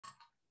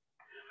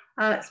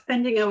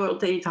spending our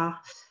data.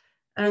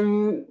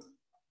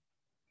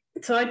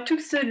 So I took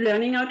the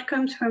learning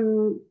outcomes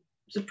from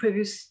the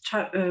previous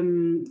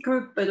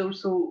group, but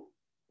also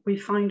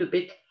refined a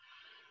bit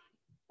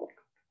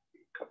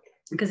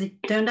because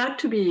it turned out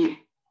to be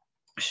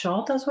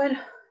short as well,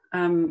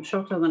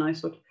 shorter than I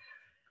thought.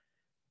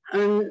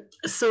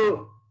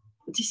 So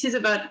this is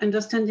about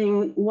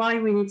understanding why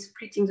we need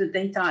splitting the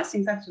data. I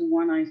think that's the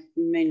one I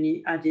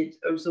mainly added,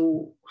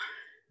 although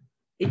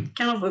it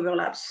kind of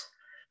overlaps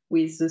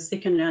with the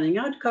second learning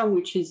outcome,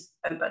 which is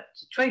about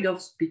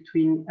trade-offs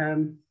between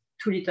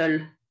too little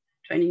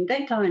training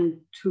data and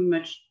too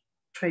much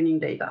training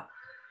data.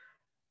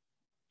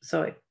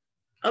 Sorry,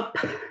 up.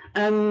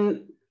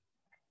 And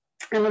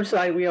also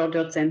I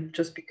reordered them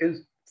just because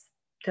in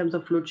terms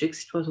of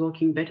logics, it was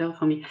working better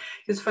for me.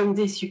 Because from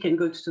this, you can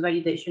go to the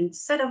validation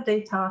set of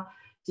data,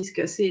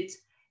 discuss it,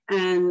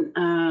 and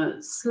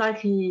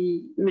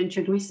slightly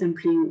mention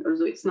resampling,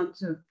 although it's not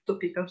the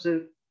topic of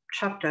the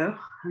chapter.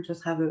 I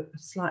just have a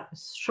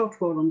short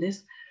word on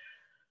this.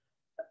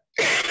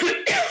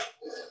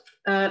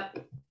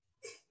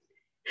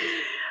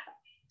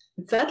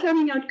 That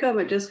learning outcome,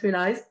 I just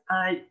realized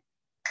I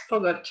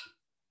forgot.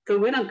 So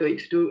we're not going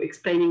to do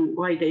explaining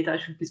why data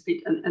should be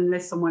split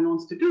unless someone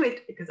wants to do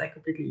it, because I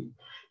completely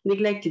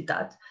neglected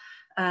that.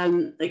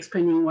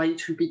 Explaining why it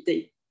should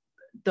be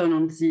done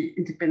on the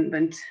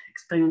independent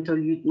experimental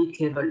unit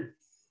level.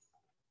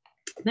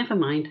 Never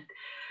mind.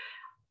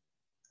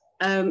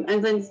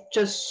 And then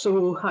just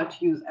show how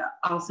to use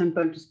R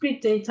sample to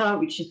split data,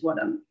 which is what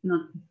I'm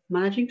not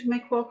managing to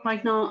make work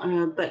right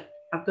now, but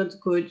I've got the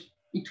code.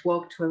 It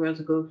worked 2 hours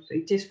ago, so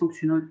it is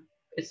functional.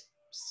 It's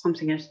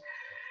something else.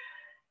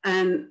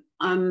 And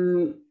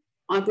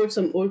I brought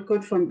some old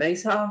code from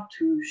BaseR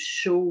to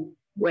show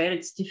where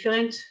it's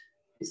different.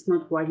 It's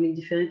not widely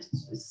different.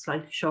 It's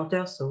slightly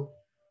shorter, so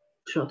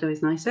shorter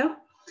is nicer.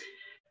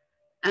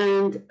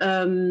 And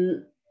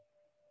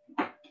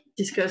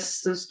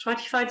discuss the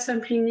stratified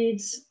sampling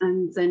needs,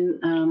 and then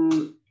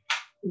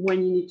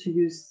when you need to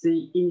use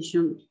the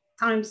initial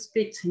time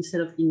split instead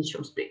of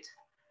initial split.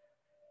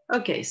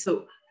 Okay,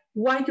 so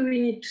why do we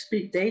need to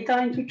split data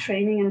into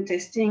training and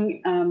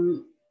testing?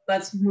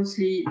 That's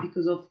mostly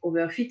because of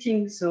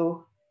overfitting.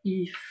 So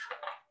if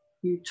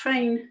you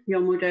train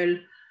your model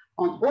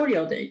on all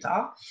your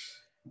data,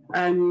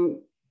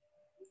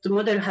 the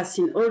model has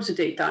seen all the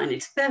data and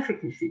it's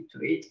perfectly fit to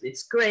it.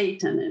 It's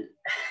great, and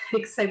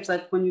except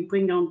that when you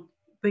bring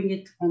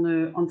it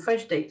on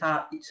fresh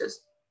data, it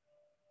just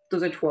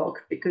doesn't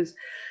work because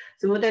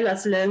the model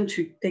has learned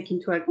to take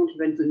into account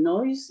even the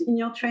noise in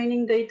your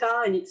training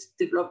data, and it's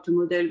developed a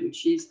model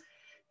which is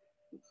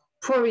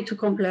probably too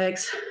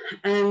complex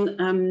and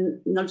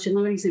not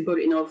generalizable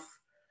enough,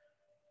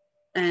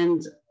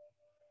 and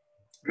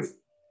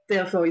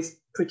therefore is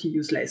pretty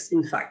useless,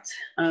 in fact.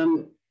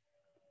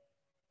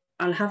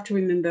 I'll have to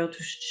remember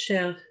to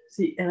share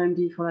the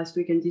RMD for last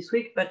week and this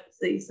week, but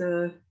there's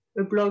a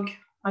blog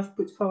I've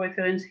put for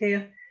reference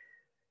here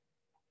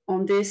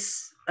on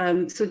this.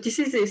 So this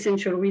is the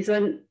essential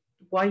reason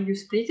why you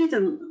split it,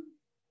 and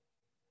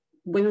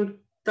when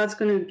that's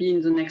going to be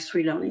in the next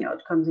 3 learning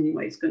outcomes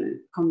anyway. It's going to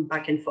come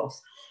back and forth.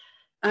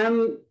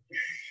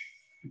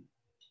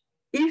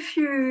 If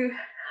you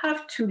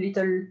have too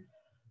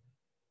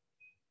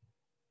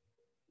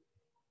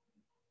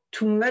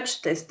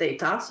much test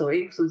data,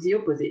 sorry, so the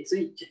opposite. So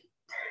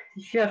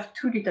if you have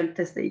too little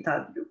test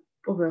data,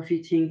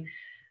 overfitting,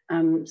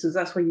 so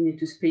that's why you need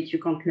to split. You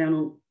can't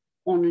learn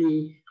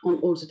only on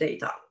all the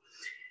data.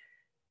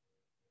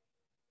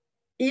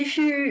 If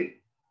you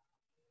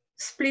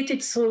split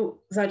it so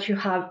that you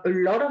have a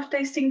lot of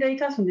testing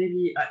data, so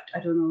maybe, I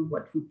don't know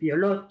what would be a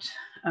lot,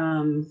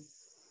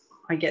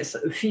 I guess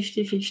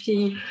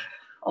 50-50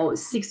 or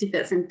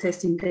 60%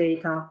 testing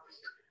data,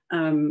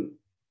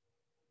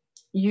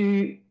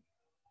 you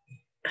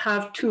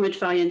have too much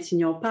variance in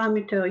your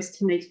parameter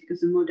estimates because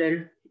the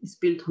model is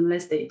built on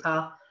less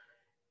data,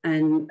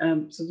 and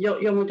so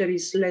your model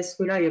is less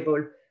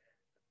reliable.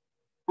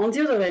 On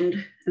the other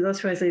end, and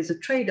that's why there's a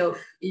trade-off,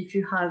 if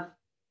you have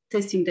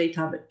testing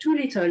data but too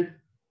little,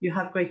 you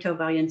have greater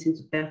variance in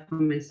the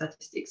performance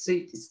statistics. So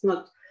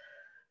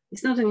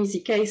it's not an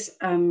easy case,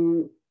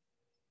 and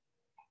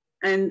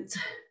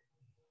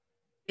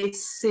it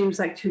seems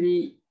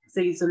actually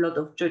there is a lot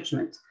of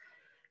judgment,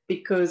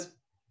 because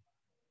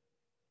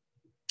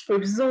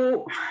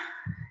although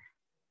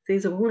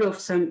there's a rule of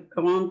thumb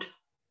around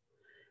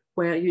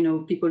where, you know,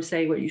 people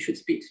say, well, you should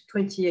split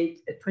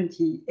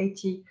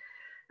 20-80,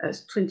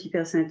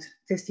 20%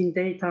 testing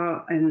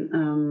data,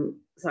 and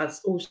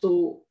that's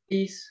also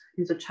is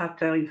in the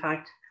chapter. In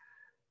fact,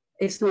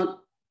 it's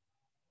not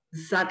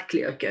that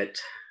clear cut.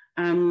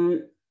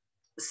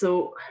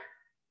 So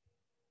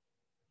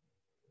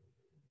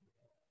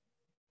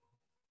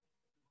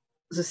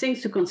the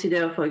things to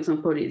consider, for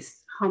example,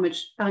 is how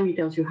much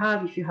parameters you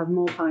have. If you have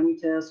more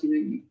parameters,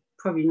 you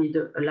probably need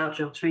a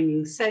larger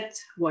training set,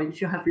 while if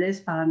you have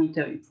less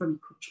parameter, you probably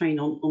could train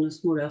on a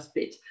smaller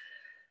split,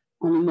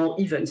 on a more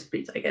even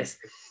split, I guess.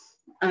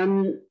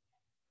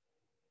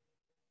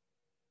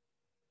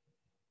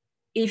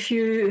 if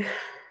you,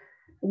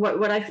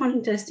 what I found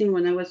interesting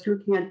when I was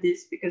looking at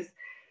this, because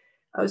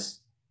I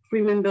was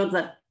remembered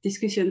that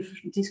discussion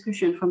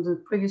from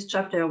the previous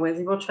chapter where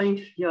they were trying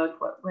to figure out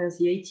where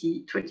the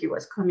 80-20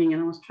 was coming,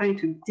 and I was trying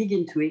to dig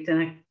into it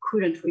and I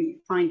couldn't really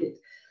find it.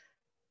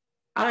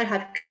 I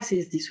had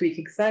classes this week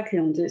exactly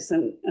on this,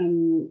 and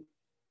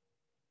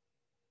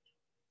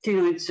you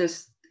know,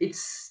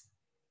 it's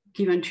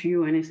given to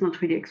you and it's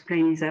not really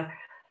explained either.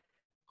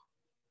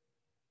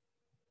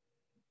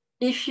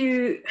 If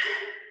you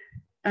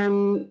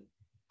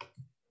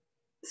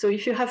so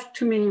if you have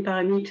too many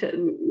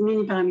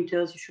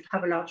parameters, you should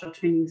have a larger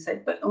training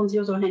set. But on the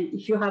other hand,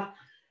 if you have,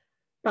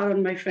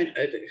 pardon my French,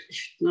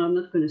 no, I'm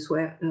not going to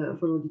swear.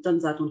 I've already done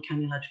that on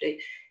camera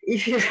today.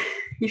 If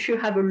you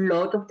have a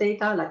lot of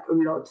data, like a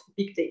lot,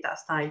 big data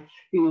style,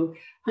 you know,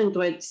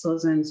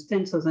 100,000,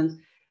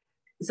 10,000,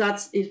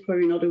 that is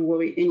probably not a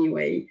worry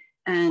anyway.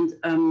 And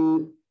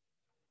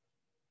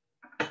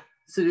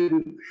so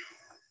the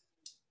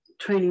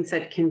training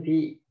set can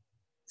be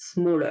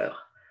smaller.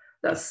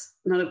 That's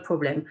not a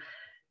problem.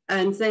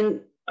 And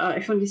then I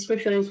found this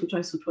reference, which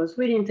I thought was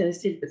really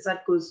interesting, but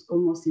that goes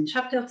almost in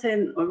chapter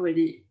 10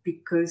 already,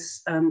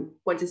 because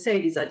what they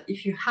said is that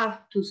if you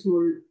have too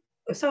small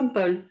a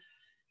sample,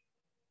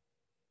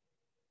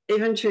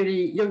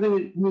 eventually you're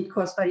going to need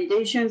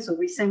cross-validation, so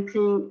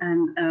resampling,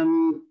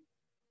 and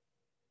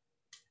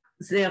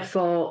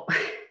therefore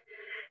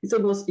it's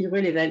almost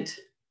irrelevant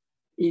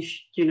if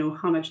you know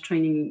how much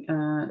training,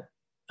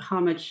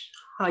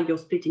 how you're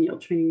splitting your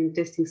training and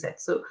testing set.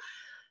 So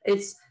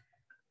it's,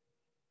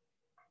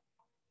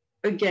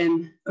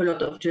 again, a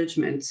lot of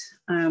judgment.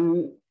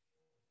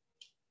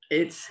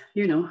 It's,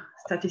 you know,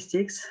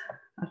 statistics.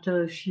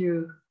 After a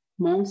few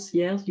months,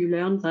 years, you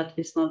learn that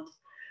it's not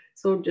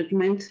so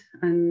judgment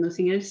and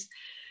nothing else.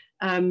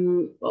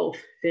 Well,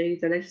 very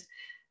little else.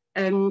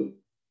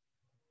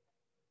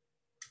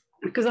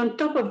 Because on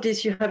top of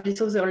this, you have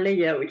this other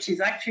layer, which is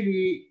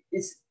actually,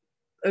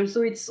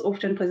 also it's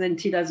often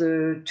presented as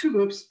a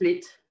two-group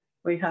split,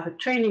 where you have a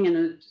training and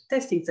a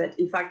testing set.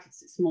 In fact,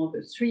 it's more of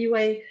a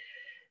three-way.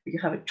 You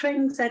have a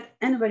training set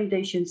and a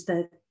validation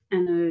set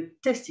and a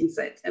testing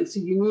set. And so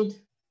you need,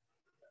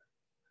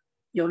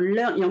 your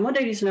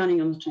model is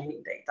learning on the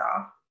training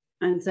data.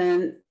 And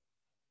then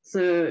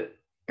the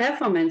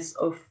performance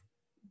of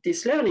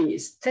this learning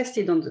is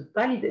tested on the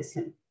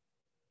validation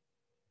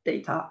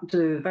data,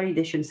 the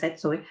validation set,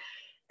 sorry.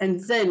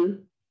 And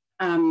then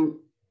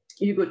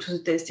you go to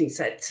the testing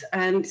set.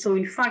 And so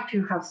in fact,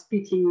 you have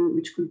splitting,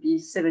 which could be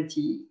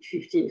 70,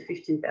 15,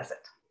 15%.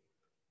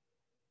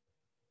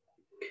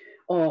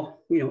 Or,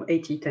 you know,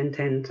 80, 10,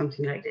 10,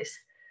 something like this.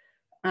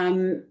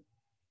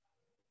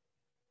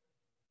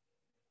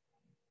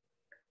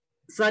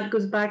 So that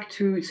goes back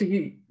to, so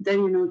you, then,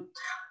 you know,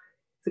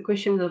 the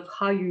question of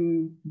how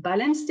you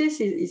balance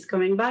this is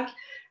coming back.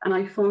 And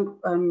I found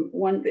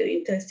one very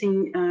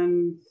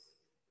interesting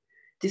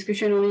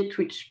discussion on it,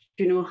 which,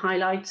 you know,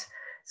 highlights,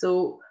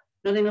 so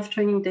not enough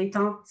training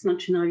data, it's not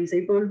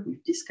generalizable.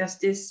 We've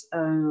discussed this.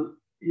 You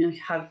know,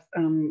 you have,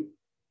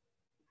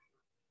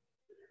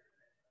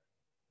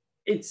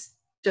 it's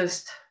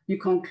just, you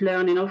can't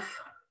learn enough,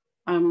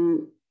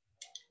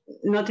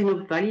 not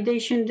enough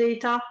validation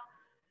data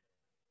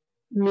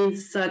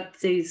means that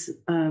there's,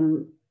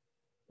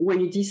 when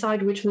you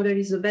decide which model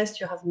is the best,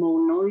 you have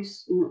more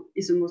noise,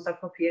 is the most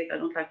appropriate. I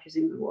don't like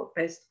using the word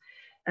best.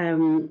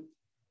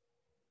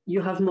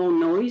 You have more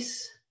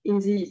noise in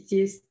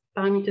these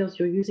parameters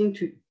you're using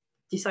to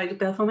decide the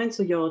performance,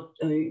 so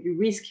you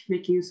risk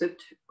making a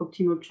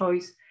suboptimal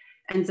choice.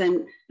 And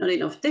then not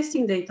enough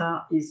testing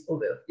data is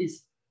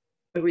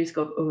a risk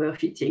of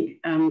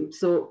overfitting.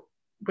 So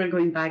we're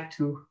going back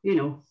to, you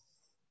know,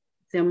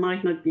 there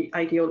might not be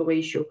ideal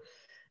ratio.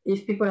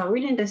 If people are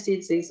really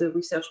interested, there's a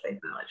research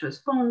paper I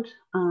just found,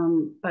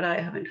 but I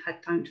haven't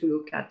had time to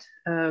look at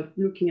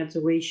looking at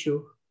the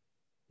ratio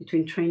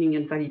between training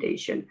and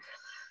validation.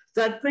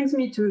 That brings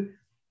me to,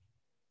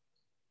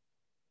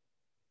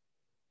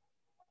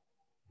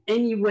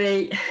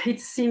 anyway, it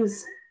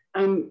seems,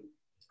 I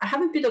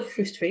have a bit of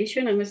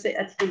frustration, I must say.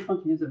 I didn't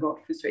continue the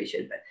word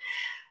frustration, but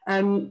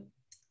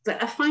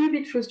I find it a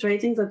bit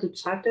frustrating that the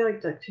chapter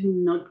is actually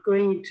not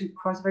going into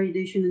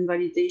cross-validation and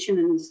validation,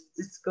 and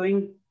it's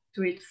going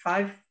to it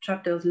 5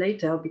 chapters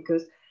later,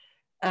 because,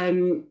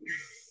 and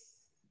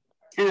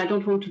I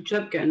don't want to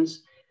jump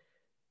guns,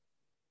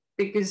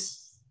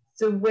 because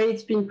the way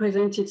it's been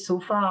presented so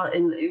far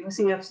and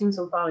everything I've seen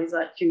so far is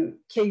that, you know,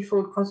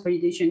 k-fold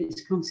cross-validation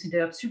is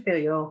considered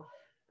superior,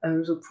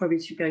 so probably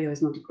superior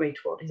is not a great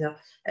word either.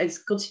 It's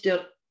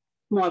considered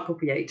more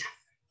appropriate.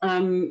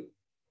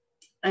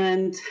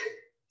 And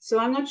so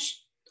I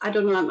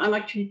don't know, I'm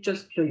actually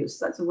just curious,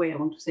 that's the way I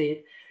want to say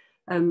it,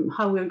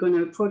 how we're going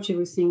to approach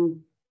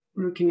everything,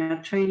 looking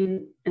at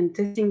training and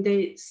testing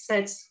data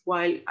sets,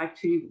 while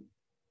actually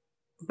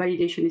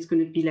validation is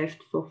going to be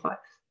left for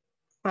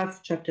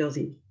 5 chapters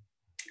in.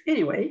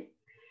 Anyway,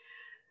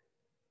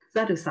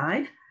 that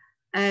aside,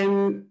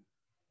 in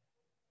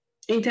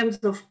terms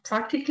of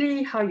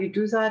practically how you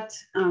do that,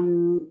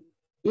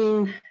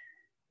 in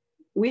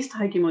with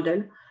tidy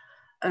model,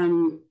 I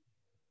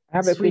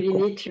have a quick really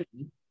need to.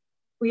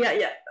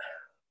 Yeah.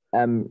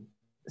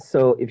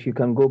 So if you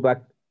can go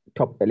back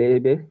top a little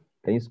bit,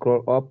 can you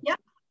scroll up? Yeah.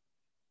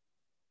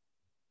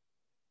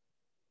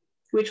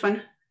 Which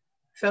one?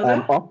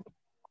 Further? Up.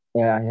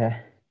 Yeah.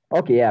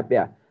 Okay,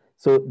 yeah.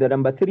 So the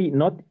number 3,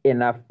 not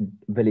enough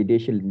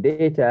validation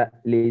data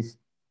leads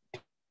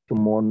to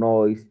more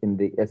noise in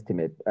the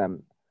estimate.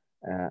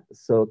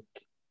 So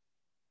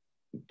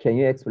can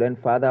you explain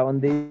further on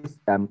this?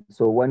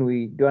 So when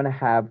we don't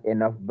have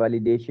enough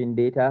validation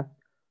data,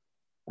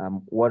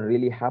 what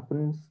really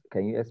happens?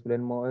 Can you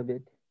explain more of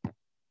it?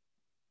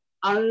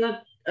 I'm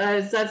not,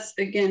 that's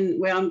again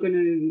where I'm going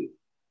to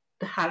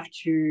have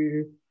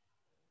to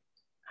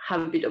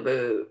have a bit of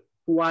a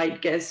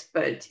wide guess,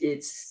 but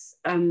it's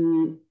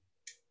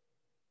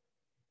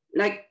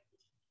like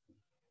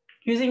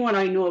using what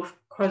I know of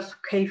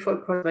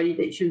K-fold cross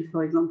validation,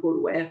 for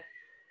example, where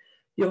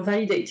you're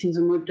validating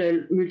the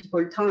model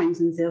multiple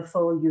times, and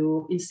therefore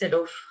you, instead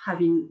of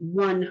having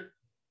one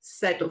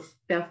set of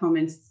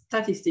performance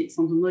statistics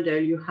on the model,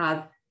 you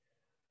have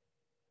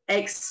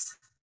X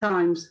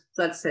times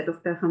that set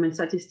of performance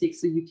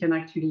statistics, so you can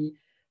actually,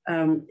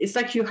 it's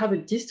like you have a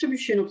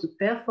distribution of the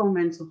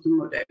performance of the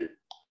model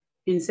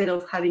instead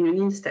of having an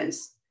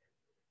instance.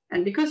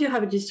 And because you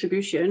have a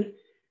distribution,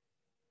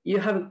 you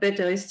have a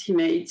better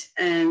estimate,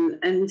 and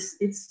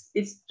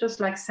it's just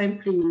like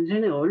sampling in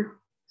general.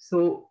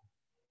 So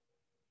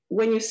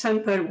when you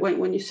sample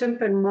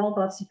more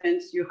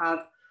participants, you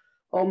have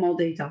or more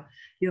data.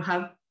 You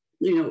have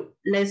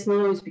less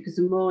noise, because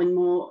the more and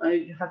more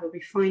you have a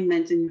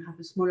refinement and you have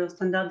a smaller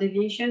standard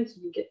deviation.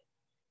 So you get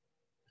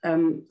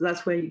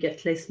that's where you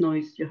get less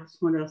noise. You have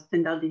smaller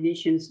standard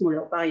deviation,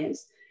 smaller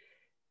variance.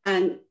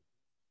 And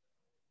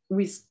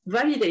with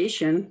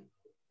validation,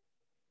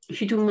 if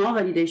you do more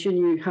validation,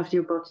 you have the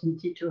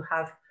opportunity to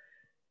have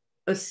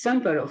a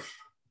sample of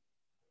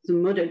the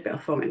model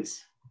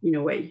performance in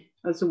a way.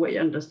 That's the way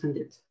I understand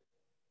it.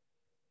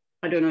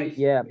 I don't know if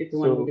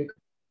everyone will.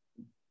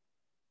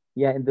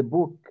 Yeah, in the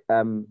book,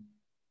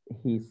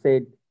 he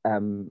said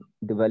the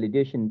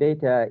validation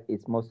data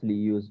is mostly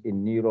used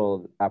in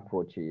neural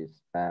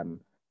approaches,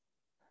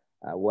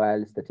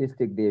 while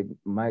statistics they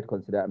might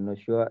consider, I'm not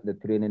sure, the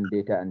training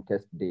data and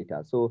test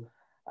data. So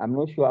I'm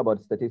not sure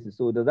about statistics.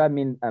 So does that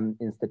mean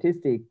in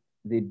statistics,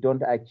 they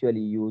don't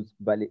actually use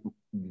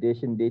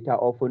validation data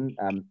often?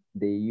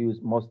 They use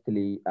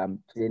mostly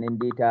training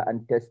data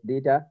and test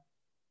data?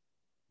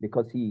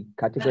 Because he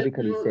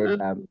categorically said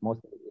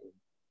most.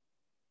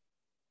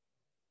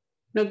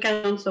 No,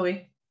 carry on,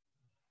 sorry.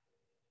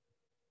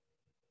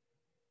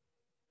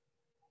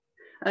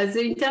 So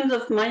in terms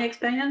of my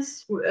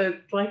experience,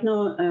 right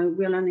now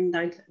we're learning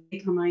data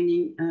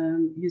mining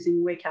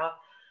using Weka.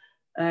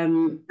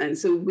 And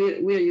so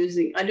we're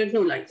using, I don't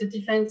know, like the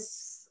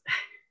difference,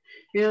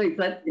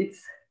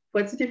 it's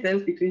what's the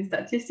difference between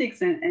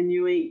statistics and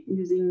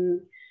using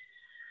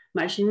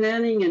machine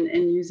learning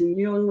and using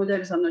neural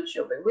models? I'm not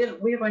sure, but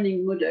we're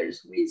running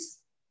models with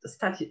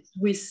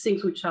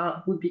things which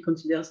would be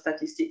considered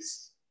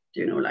statistics,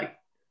 like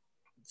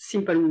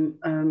simple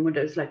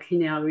models like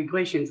linear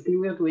regressions, and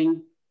we're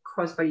doing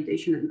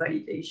cross-validation and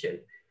validation.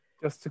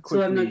 Just to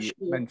quickly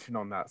mention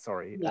on that,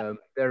 sorry,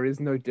 there is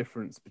no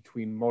difference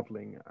between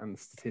modeling and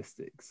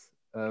statistics.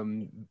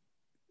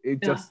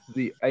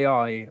 The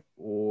AI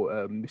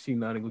or machine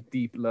learning or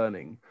deep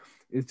learning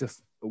is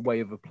just a way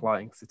of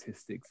applying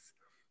statistics.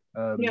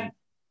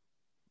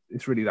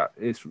 It's really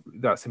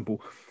that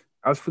simple.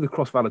 As for the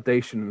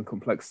cross-validation and the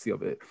complexity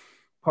of it,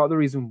 part of the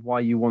reason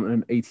why you want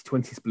an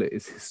 80-20 split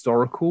is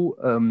historical.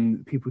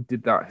 People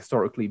did that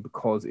historically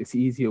because it's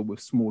easier with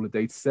smaller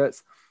data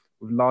sets.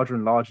 With larger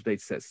and larger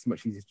data sets, it's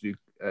much easier to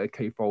do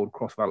k-fold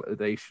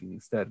cross-validation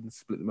instead and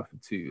split them up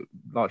into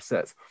large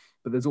sets.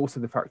 But there's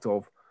also the fact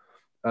of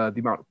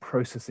the amount of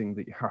processing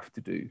that you have to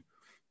do.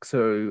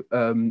 So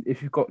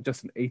if you've got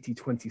just an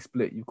 80-20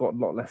 split, you've got a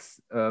lot less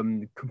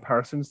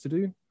comparisons to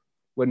do.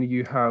 When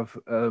you have,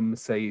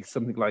 say,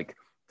 something like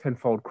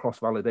 10-fold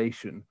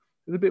cross-validation,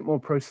 there's a bit more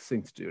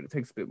processing to do, and it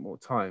takes a bit more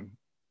time.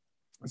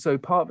 So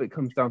part of it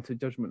comes down to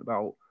judgment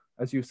about,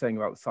 as you were saying,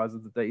 about the size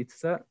of the data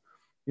set.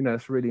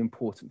 It's a really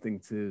important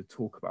thing to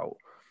talk about,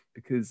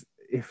 because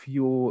if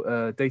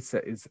your data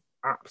set is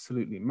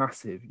absolutely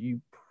massive, you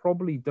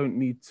probably don't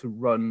need to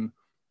run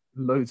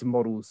loads of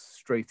models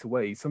straight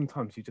away.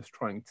 Sometimes you're just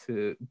trying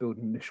to build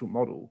an initial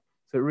model.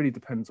 So it really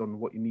depends on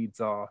what your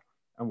needs are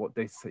and what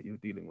data set you're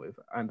dealing with.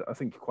 And I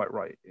think you're quite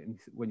right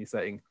when you're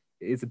saying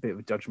it is a bit of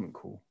a judgment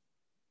call.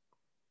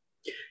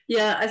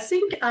 Yeah, I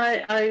think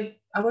I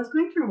was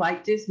going to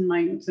write this in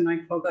my notes and I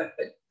forgot,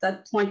 but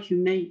that point you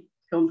made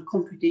on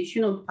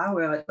computational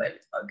power as well,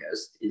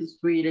 August, is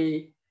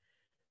really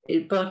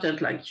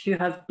important. Like if you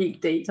have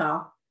big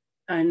data,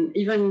 and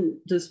even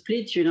the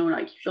split,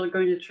 like if you're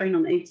going to train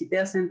on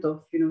 80%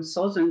 of,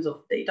 thousands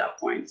of data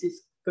points,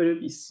 it's going to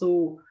be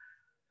so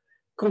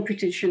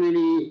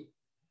computationally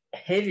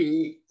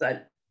heavy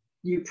that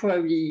you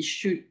probably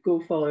should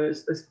go for a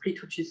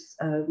split which is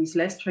with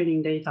less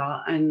training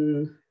data,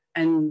 and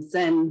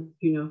then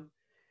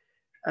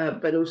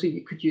but also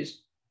you could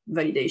use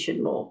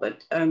validation more,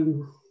 but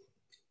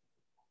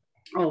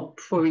oh,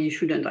 probably you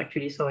shouldn't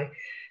actually, sorry.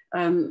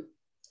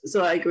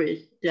 So I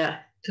agree, yeah,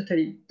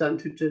 totally down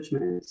to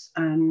judgments.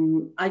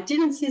 I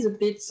didn't see the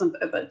bits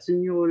about the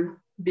neural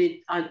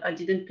bit. I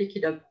didn't pick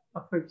it up. I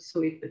probably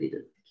saw it, but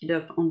didn't pick it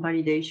up on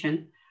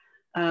validation.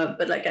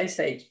 But like I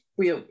said,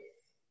 we are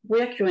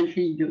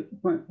currently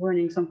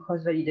running some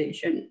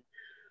cross-validation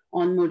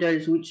on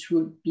models which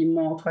would be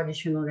more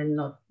traditional and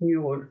not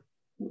neural,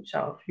 which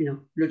are, you know,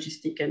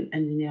 logistic and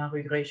linear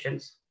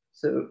regressions.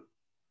 So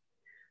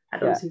I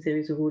don't think there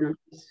is a rule on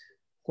this.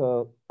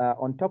 So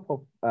on top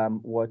of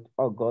what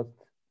August,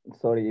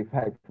 sorry if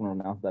I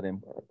pronounced that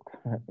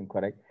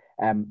incorrect,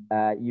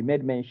 you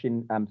made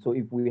mention, so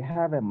if we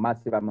have a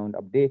massive amount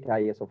of data,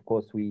 yes, of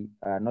course, we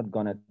are not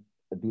gonna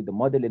do the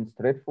modeling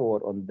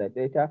straightforward on the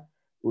data.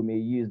 We may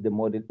use the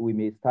model, we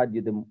may start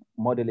with the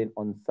modeling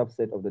on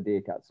subset of the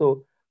data.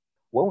 So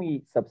when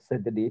we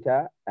subset the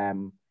data,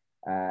 and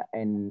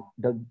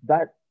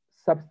that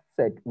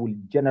subset will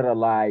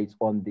generalize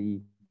on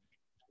the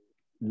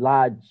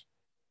large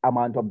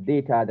amount of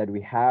data that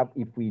we have.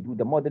 If we do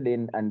the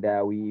modeling and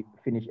we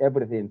finish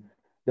everything,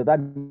 does that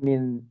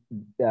mean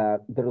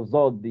the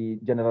result, the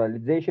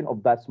generalization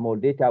of that small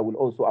data will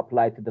also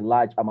apply to the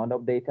large amount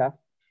of data?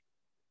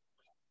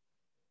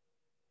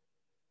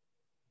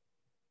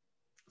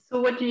 So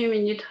what do you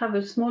mean? You'd have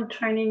a small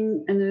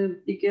training and a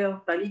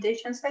bigger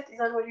validation set? Is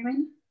that what you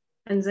mean?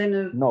 And then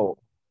a... No.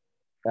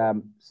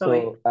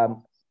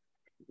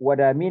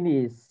 What I mean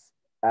is,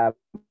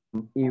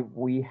 if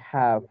we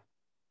have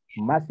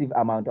massive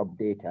amount of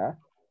data,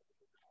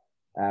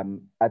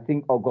 I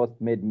think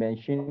August made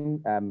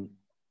mention,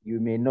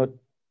 you may not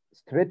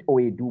straight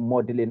away do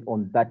modeling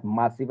on that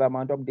massive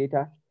amount of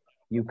data.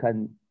 You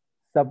can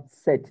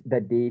subset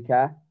the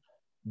data,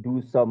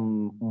 do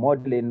some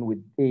modeling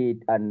with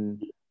it,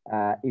 and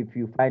if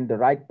you find the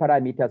right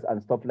parameters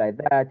and stuff like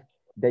that,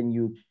 then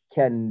you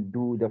can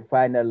do the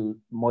final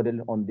model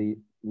on the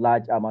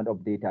large amount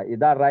of data. Is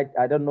that right?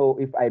 I don't know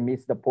if I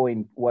missed the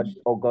point, what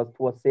August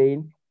was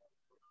saying.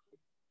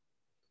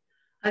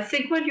 I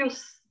think what you're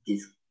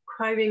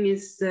describing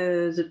is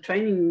the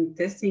training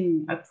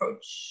testing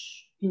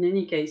approach. In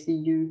any case,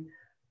 you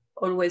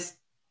always,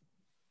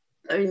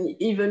 I mean,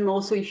 even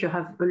more so if you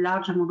have a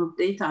large amount of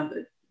data,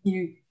 but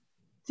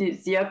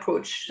the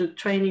approach, the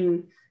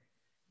training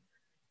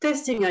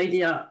testing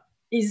idea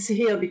is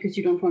here because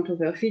you don't want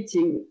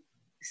overfitting.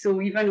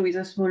 So even with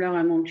a smaller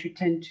amount, you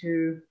tend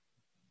to,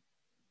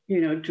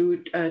 you know,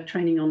 do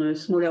training on a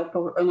smaller,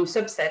 on a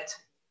subset,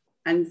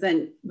 and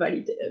then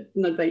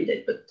not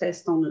validate, but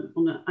test on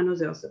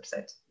another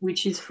subset,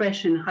 which is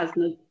fresh and has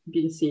not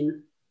been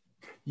seen.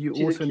 You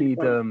also need,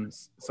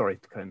 sorry,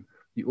 Ken,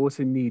 you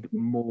also need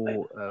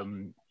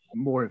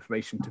more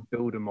information to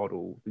build a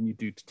model than you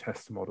do to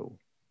test a model.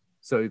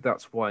 So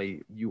that's why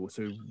you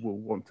also will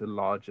want a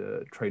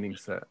larger training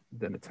set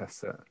than a test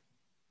set.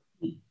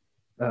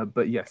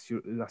 But yes,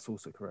 that's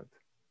also correct.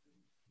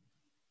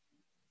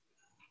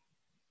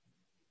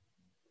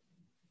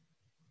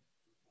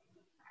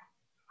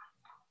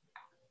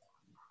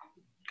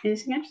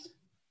 Anything else?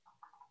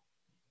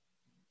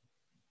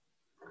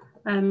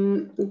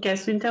 Okay,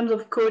 so in terms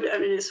of code, I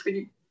mean, it's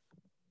really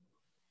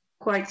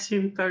quite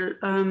simple.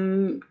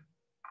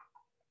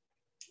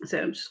 So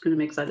I'm just going to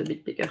make that a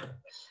bit bigger.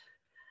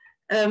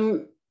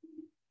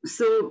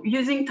 So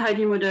using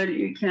tidy model,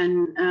 you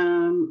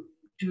can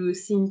do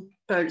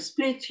simple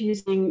split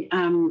using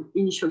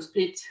initial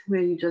split,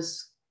 where you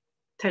just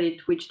tell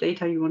it which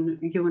data you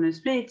want to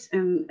split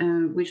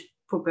and which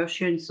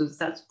proportion. So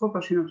that's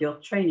proportion of your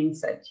training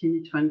set you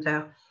need to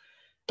enter,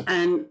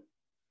 and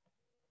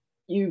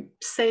you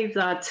save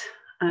that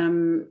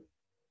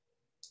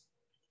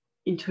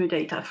into a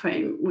data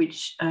frame,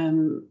 which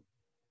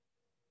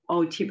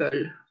or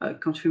table, I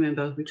can't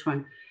remember which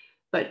one,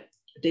 but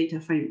data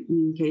frame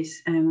in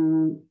case,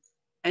 and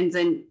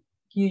then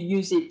you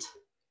use it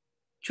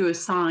to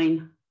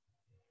assign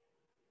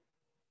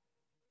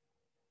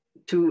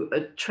to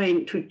a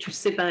train to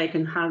separate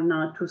and have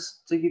now to,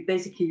 so you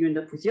basically end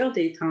up with your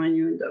data and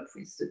you end up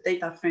with the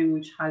data frame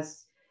which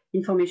has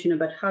information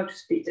about how to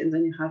split, and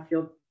then you have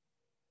your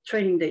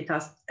training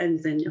data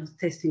and then your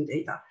testing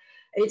data.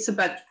 It's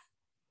about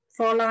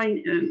 4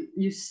 lines.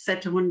 You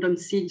set a random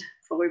seed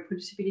for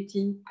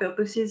reproducibility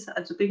purposes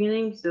at the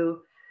beginning,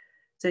 so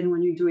then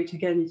when you do it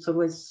again, it's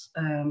always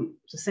the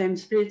same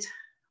split.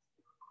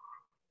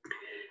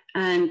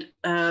 And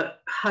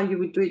how you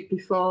would do it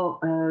before,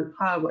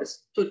 how I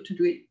was taught to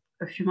do it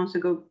a few months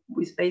ago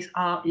with base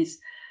R is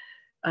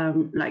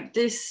like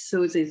this.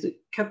 So there's a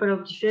couple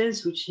of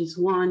differences, which is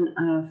one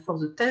for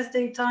the test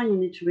data, you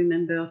need to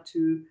remember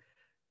to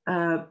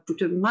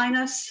put a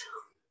minus,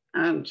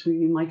 so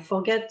you might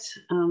forget,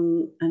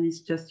 and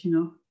it's just, you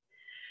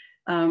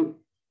know,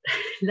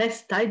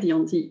 less tidy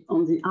on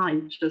the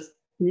eye, just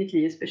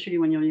neatly, especially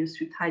when you're used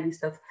to tidy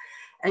stuff.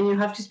 And you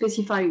have to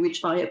specify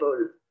which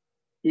variable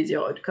is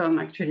your outcome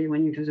actually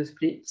when you do the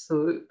split.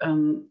 So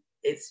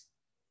it's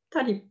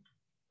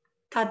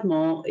tad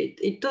more.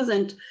 It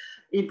doesn't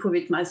improve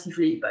it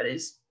massively, but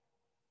it's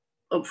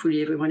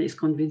hopefully everyone is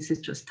convinced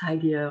it's just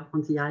tidier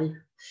on the eye.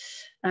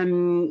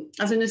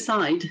 As an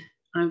aside,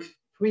 I've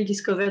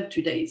rediscovered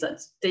today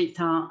that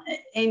data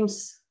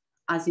aims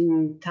as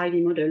in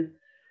tidy model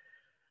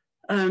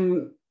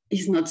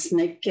is not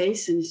snake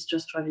case, and it's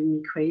just driving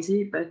me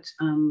crazy, but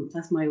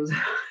that's my other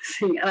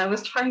thing. And I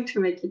was trying to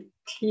make it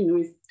clean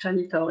with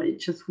janitor, it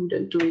just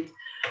wouldn't do it,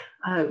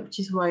 which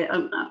is why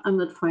I'm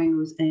not fine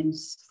with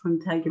aims from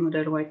tidy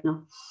model right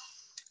now.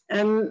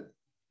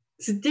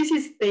 So this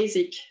is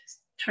basic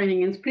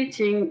training and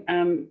splitting,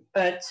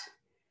 but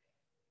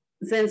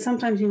then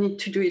sometimes you need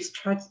to do it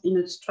in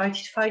a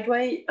stratified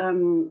way.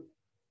 And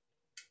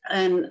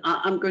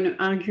I'm going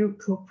to argue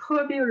for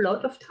probably a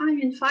lot of time,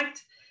 in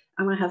fact.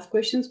 I might have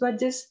questions about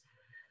this.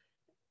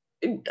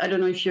 I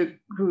don't know if you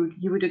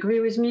would agree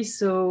with me.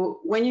 So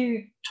when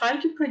you try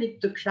to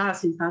predict the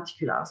class in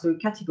particular, so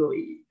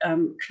category,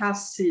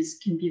 classes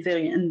can be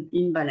very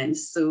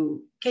imbalanced.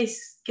 So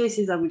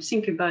cases I would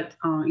think about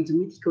are in the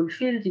medical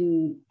field,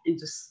 in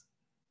the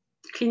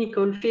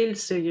clinical field.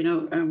 So, you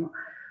know,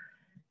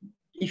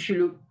 if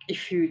you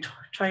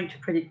try to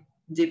predict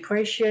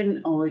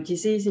depression or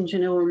disease in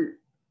general,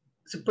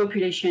 the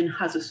population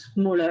has a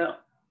smaller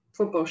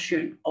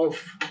proportion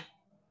of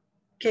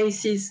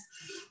cases,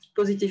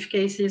 positive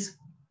cases,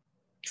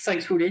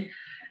 thankfully.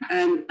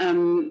 And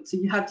so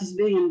you have this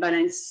very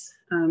imbalance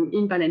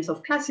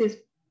of classes,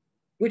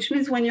 which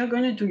means when you're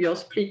going to do your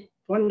split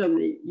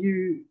randomly,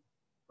 you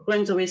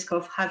run the risk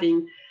of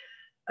having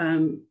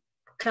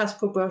class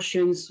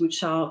proportions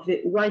which are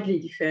widely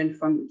different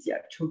from the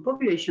actual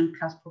population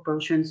class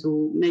proportions.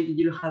 So maybe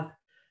you'll have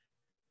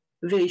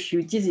very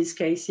few disease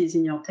cases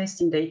in your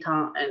testing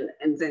data,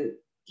 and then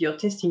your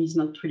testing is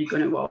not really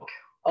going to work,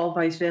 or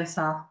vice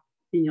versa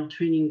in your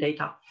training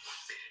data.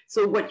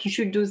 So what you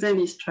should do then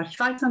is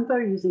stratify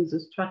sample using the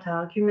strata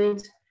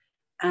argument.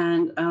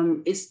 And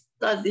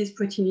that is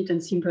pretty neat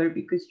and simple,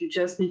 because you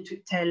just need to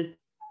tell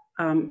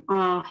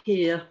R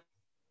here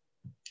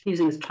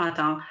using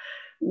strata,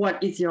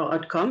 what is your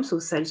outcome, so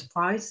sales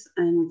price,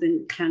 and then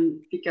you can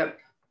pick up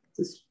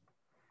the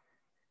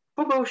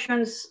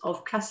proportions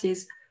of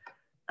classes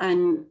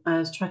and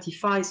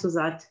stratify so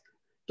that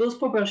those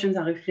proportions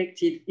are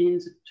reflected in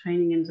the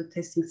training and the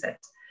testing set.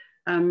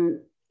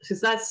 So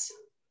that's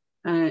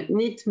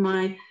neat.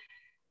 My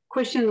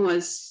question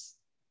was,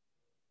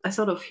 I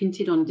sort of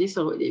hinted on this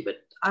already,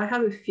 but I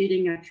have a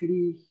feeling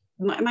actually,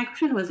 my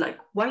question was like,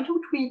 why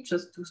don't we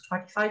just do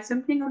stratified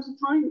sampling all the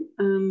time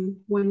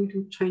when we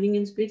do training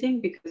and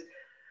splitting? Because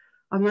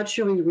I'm not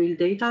sure in real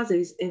data there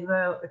is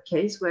ever a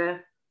case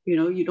where, you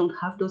know, you don't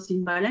have those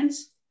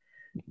imbalance.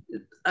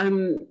 I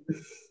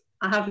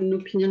have an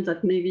opinion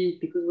that maybe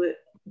because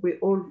we're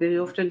all very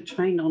often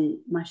trained on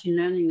machine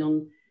learning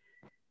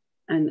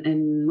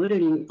and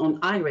modeling on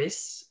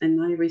iris,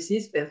 and iris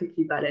is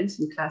perfectly balanced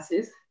in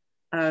classes.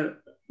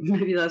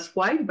 Maybe that's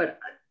why, but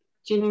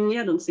genuinely,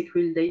 I don't think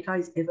real data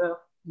is ever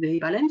very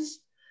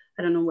balanced.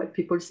 I don't know what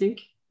people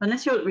think.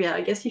 Unless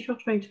I guess if you're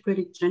trying to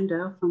predict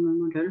gender from a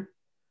model,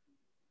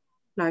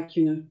 like,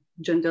 you know,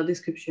 gender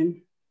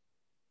description,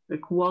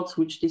 like words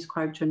which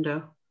describe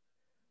gender,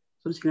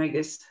 something like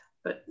this.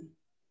 But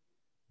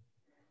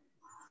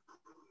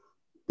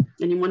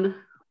anyone?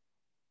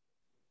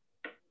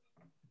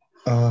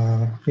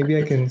 Maybe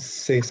I can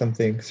say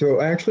something. So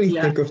I actually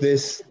think of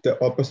this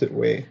the opposite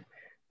way.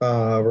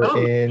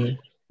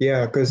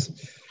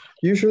 Because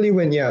usually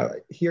when,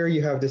 here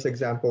you have this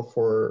example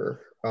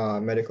for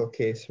medical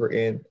case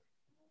wherein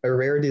a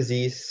rare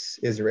disease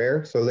is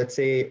rare. So let's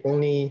say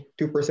only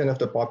 2% of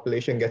the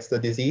population gets the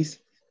disease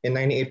and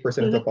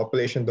 98% of the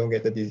population don't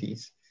get the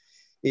disease.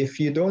 If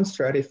you don't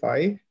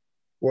stratify,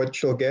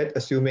 what you'll get,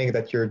 assuming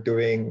that you're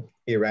doing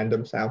a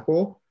random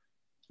sample,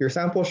 your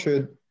sample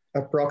should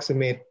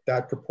approximate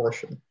that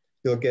proportion.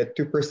 You'll get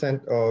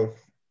 2% of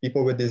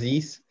people with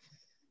disease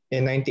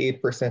and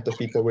 98% of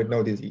people with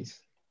no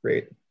disease,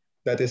 right?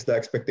 That is the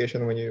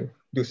expectation when you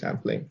do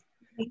sampling.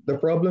 The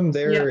problem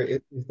there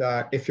is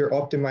that if you're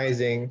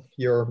optimizing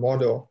your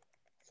model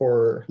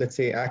for, let's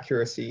say,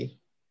 accuracy,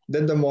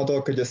 then the model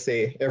could just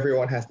say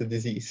everyone has the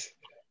disease,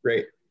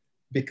 right?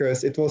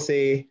 Because it will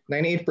say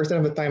 98%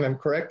 of the time I'm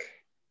correct,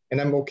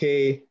 and I'm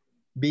okay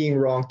being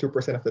wrong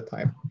 2% of the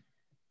time,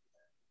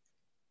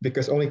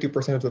 because only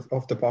 2%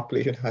 of the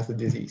population has the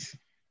disease.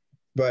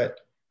 But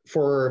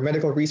for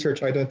medical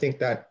research, I don't think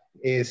that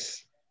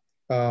is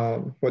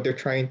what they're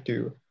trying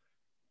to,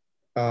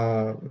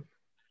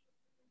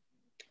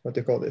 what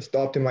they call this, to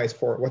optimize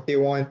for. What they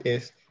want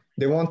is,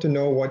 they want to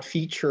know what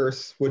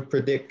features would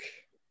predict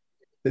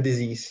the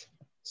disease.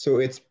 So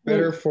it's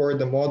better for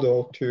the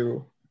model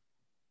to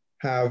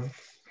have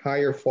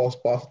higher false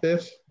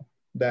positives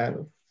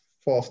than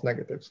false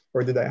negatives.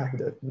 Or did I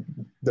have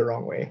the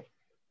wrong way?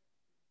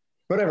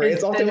 Whatever,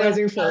 it's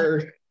optimizing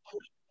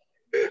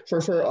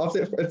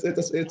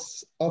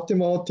it's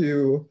optimal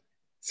to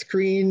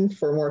screen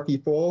for more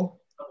people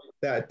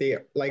that they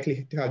are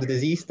likely to have the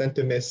disease than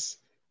to miss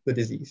the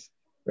disease,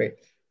 right?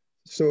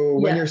 So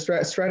when you're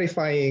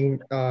stratifying,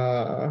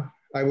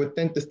 I would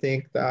tend to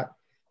think that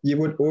you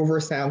would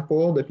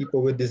oversample the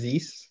people with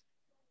disease,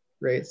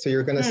 right? So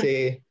you're gonna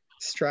say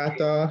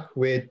strata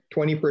with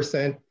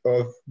 20%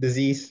 of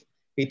disease,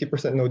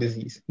 80% no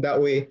disease. That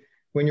way,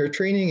 when you're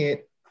training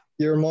it,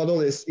 your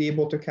model is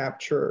able to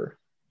capture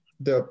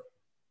the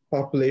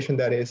population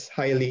that is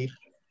highly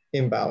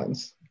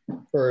imbalanced,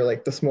 or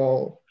like the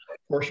small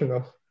portion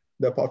of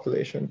the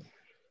population.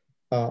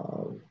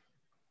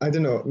 I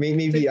don't know,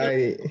 maybe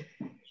I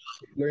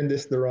learned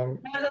this the wrong.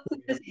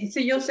 So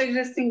you're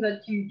suggesting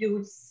that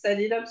you set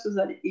it up so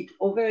that it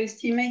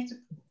overestimates the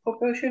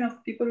proportion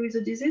of people with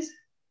the disease?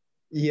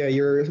 Yeah,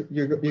 you're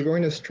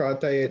going to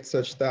strata it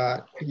such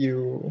that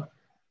you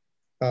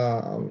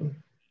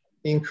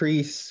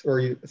increase, or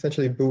you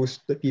essentially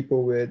boost the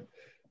people with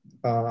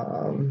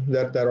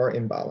that are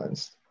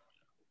imbalanced.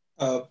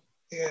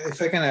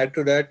 If I can add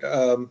to that,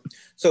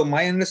 so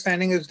my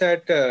understanding is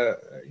that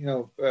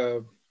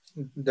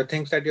the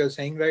things that you're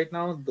saying right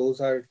now, those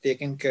are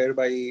taken care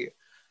by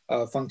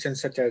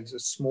functions such as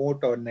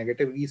SMOT or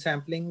negative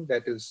resampling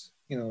that is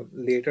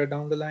later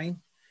down the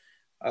line.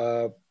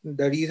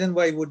 The reason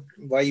why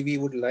we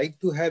would like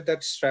to have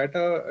that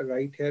strata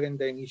right here in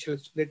the initial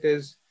split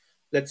is,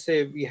 let's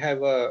say we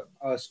have a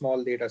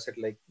small data set,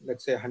 like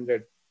let's say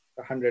 100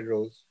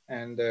 rows,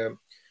 and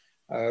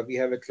we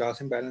have a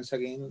class imbalance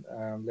again.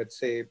 Let's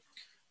say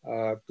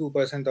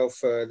 2% of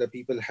the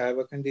people have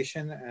a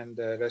condition and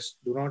the rest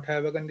do not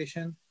have a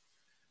condition.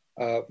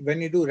 When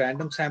you do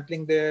random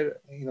sampling there,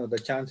 the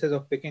chances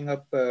of picking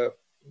up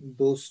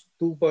those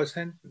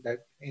 2%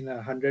 that in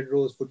 100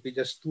 rows would be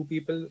just 2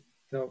 people,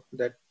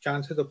 that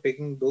chances of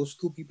picking those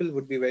 2 people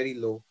would be very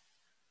low.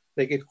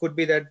 Like it could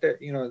be that,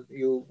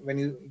 when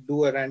you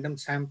do a random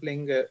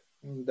sampling,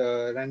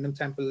 the random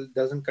sample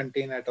doesn't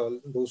contain at all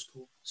those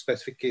 2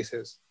 specific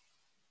cases.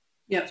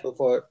 Yeah. So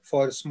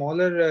for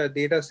smaller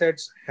data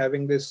sets,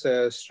 having this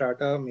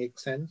strata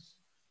makes sense.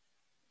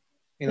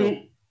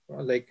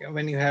 Like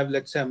when you have,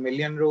 let's say, 1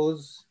 million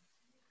rows,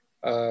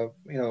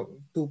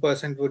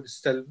 2% would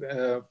still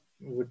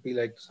would be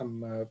like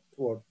some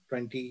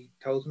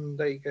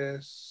 20,000, I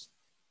guess.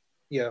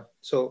 Yeah.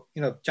 So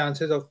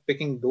chances of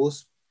picking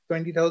those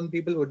 20,000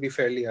 people would be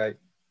fairly high.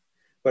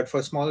 But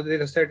for smaller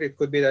data set, it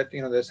could be that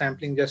the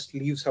sampling just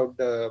leaves out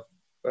the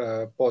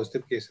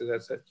positive cases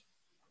as such.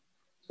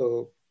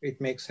 So it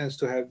makes sense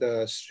to have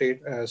the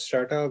straight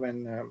strata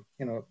when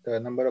the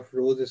number of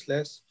rows is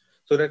less,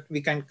 so that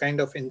we can kind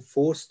of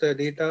enforce the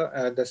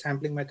data, the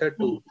sampling method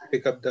to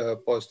pick up the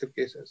positive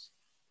cases.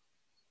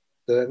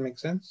 Does that make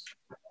sense?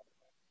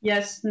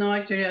 Yes. No,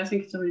 actually, I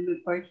think it's a really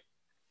good point.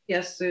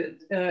 Yes,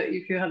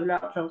 if you have a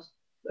lot of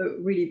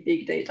really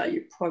big data,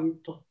 you probably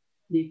don't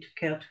need to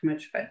care too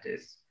much about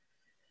this.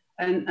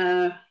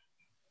 And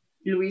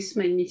Luis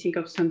made me think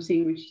of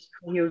something which is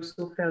probably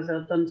also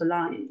further down the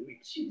line,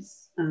 which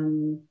is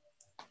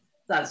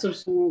that's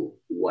also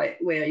where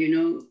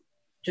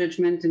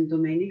judgment and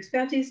domain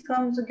expertise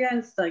comes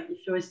against. Like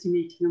if you're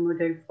estimating a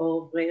model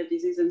for rare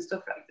disease and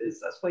stuff like this,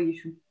 that's why you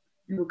should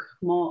look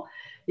more.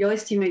 Your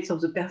estimates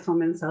of the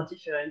performance are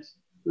different.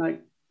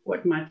 Like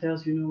what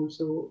matters,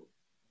 so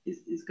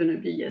it's going to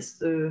be, yes,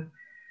 the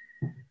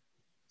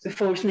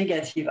false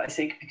negative, I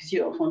think, because you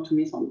don't want to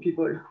miss on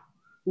people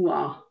who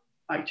are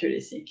actually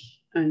sick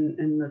and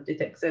not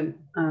detect them.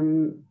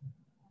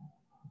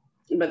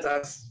 But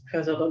that's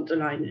further down the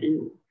line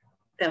in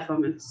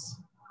performance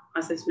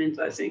assessment,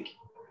 I think.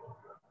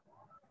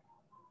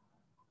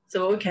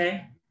 So,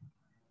 okay,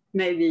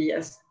 maybe,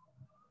 yes,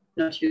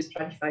 not use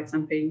stratified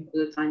sampling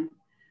all the time.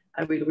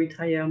 I will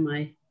retire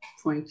my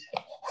point.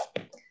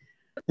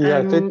 Yeah,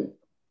 I think,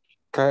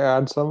 can I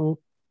add something?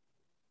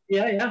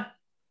 Yeah.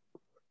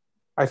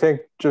 I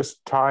think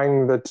just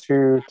tying the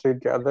two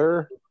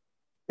together,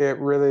 it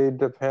really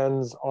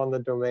depends on the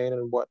domain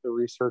and what the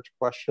research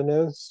question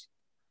is.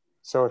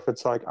 So if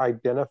it's like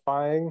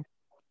identifying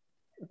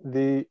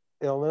the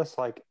illness,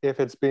 like if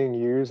it's being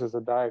used as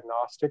a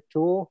diagnostic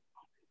tool,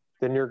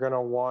 then you're going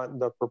to want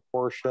the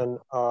proportion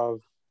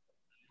of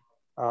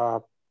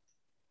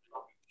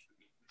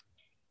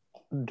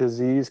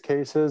disease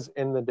cases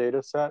in the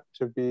data set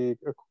to be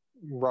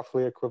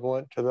roughly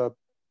equivalent to the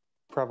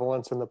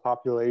prevalence in the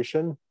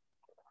population.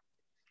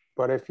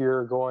 But if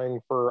you're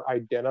going for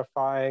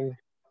identifying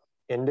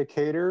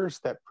indicators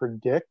that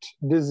predict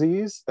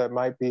disease, that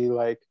might be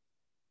like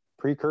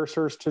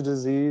precursors to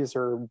disease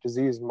or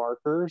disease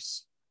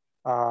markers,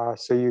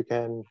 so you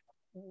can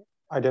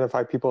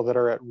identify people that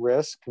are at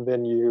risk,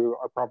 then you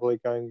are probably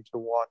going to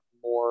want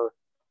more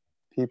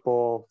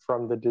people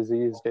from the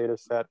disease data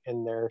set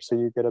in there, so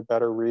you get a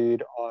better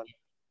read on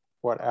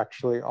what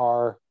actually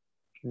are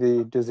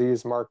the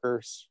disease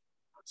markers.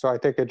 So I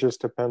think it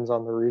just depends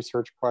on the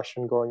research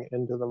question going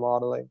into the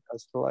modeling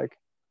as to like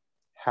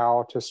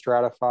how to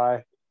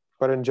stratify.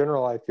 But in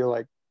general, I feel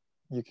like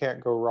you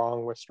can't go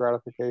wrong with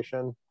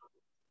stratification.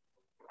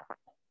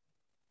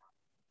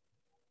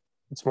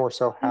 It's more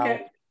so how.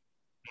 Okay.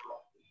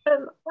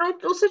 I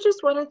also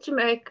just wanted to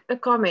make a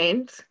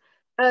comment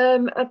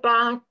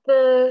about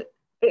a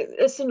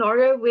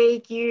scenario where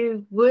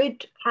you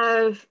would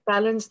have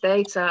balanced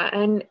data,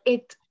 and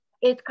it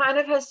it kind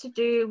of has to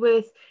do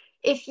with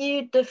if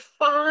you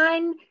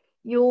define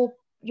your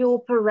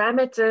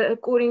parameter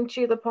according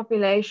to the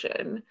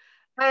population.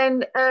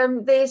 And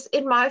there's,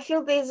 in my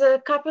field, there's a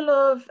couple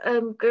of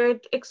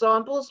good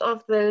examples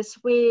of this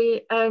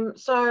where,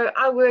 so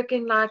I work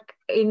in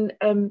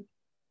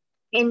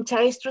in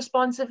taste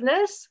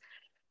responsiveness,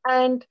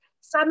 and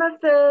some of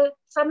the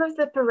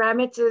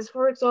parameters,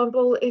 for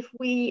example, if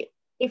we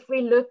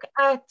look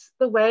at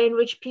the way in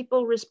which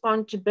people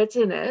respond to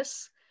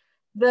bitterness,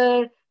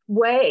 the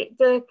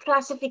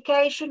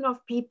classification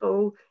of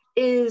people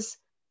is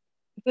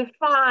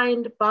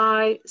defined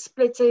by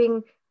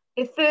splitting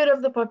a third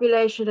of the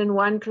population in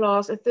one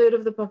class, a third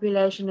of the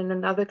population in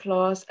another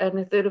class, and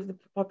a third of the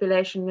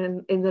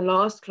population in the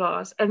last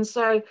class. And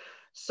so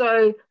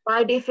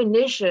by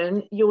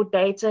definition, your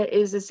data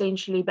is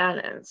essentially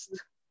balanced.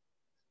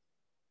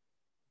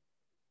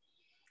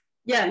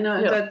 Yeah, no,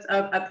 Yeah. That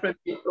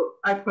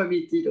I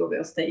probably did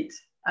overstate.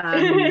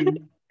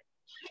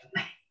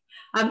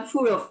 I'm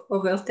full of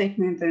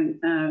overstatement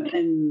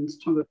and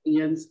strong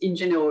opinions in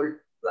general.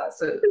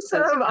 So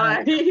am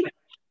I.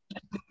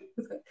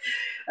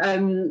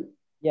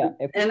 Yeah,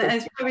 and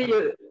it's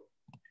probably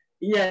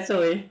yeah.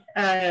 Sorry,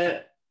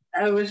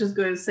 I was just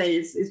going to say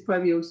it's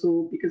probably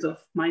also because of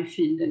my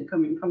field and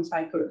coming from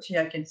psychology,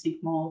 I can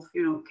think more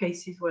of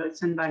cases where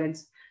it's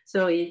unbalanced.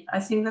 Sorry, I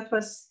think that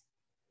was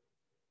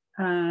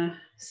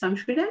Sam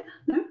Schweden.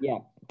 No? Yeah.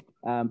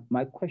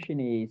 My question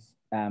is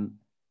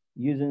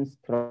using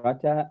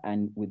strata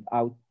and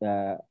without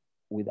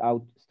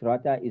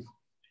strata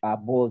are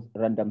both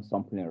random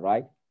sampling,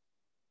 right?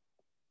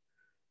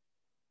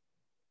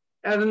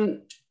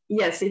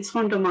 Yes, it's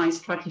randomized,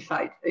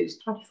 stratified. It's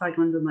stratified,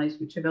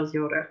 randomized, whichever the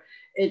order.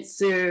 It's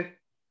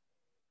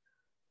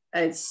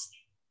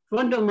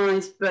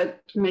randomized,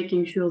 but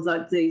making sure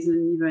that there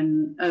isn't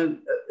even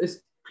a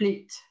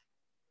split.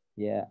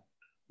 Yeah,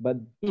 but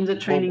in the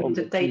training,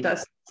 the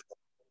data.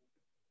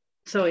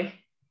 Sorry.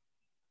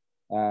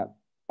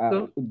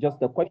 Just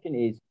the question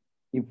is,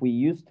 if we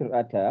use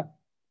strata,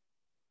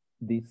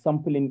 the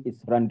sampling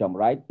is random,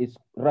 right? It's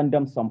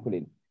random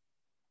sampling.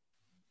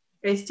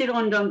 It's still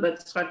random,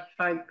 but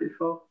stratified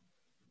before.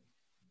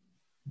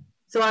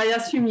 So I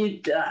assume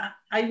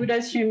I would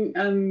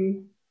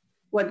assume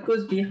what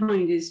goes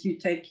behind is you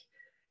take,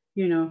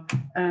 the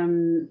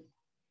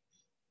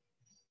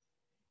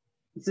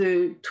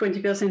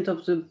 20%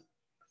 of the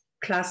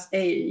class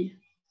A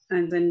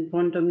and then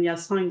randomly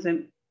assign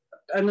them.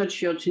 I'm not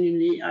sure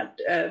genuinely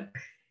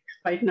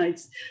right now.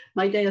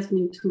 My day has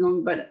been too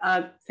long, but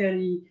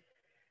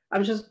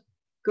I'm just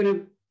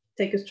gonna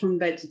take a strong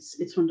bet.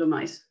 It's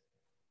randomized,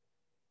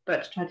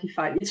 but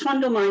stratified. It's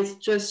randomized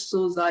just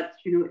so that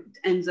it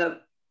ends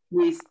up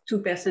with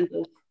 2%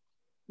 of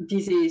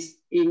disease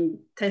in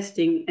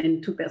testing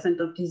and 2%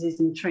 of disease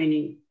in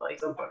training, for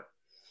example.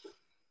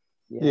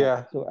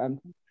 Yeah. So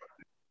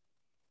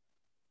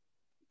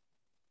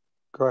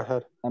go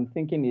ahead. I'm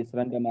thinking it's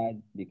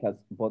randomized because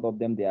both of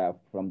them, they are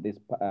from this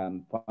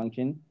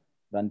function,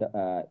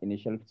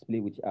 initial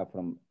split, which are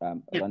from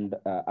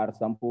R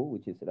sample,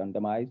 which is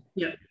randomized.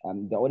 Yeah.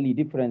 The only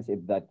difference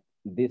is that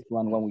this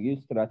one, when we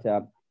use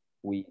strata,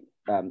 we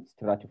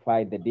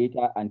stratify the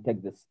data and take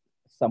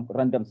some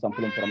random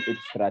sampling from each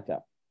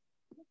strata.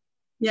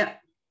 Yeah.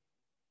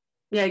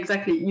 Yeah,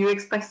 exactly. You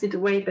expressed it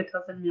way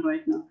better than me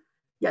right now.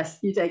 Yes,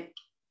 you take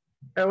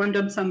a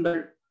random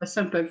sample,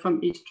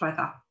 from each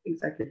strata.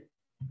 Exactly.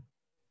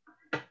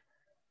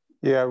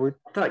 Yeah, we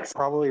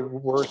probably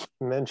worth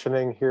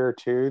mentioning here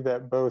too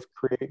that both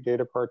create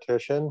data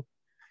partition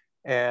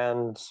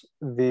and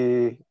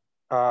the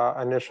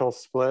initial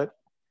split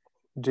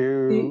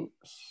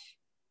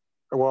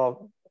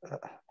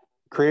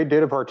create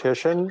data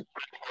partition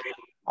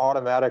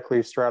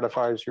automatically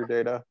stratifies your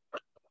data.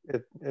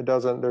 It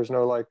doesn't, there's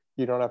no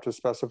you don't have to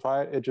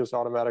specify it. It just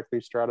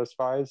automatically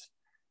stratifies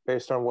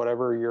based on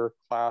whatever your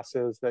class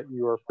is that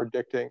you are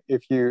predicting,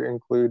 if you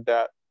include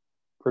that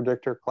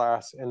predictor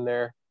class in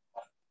there.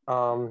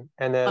 And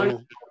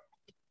then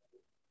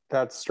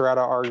that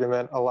strata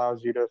argument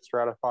allows you to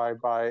stratify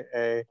by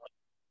a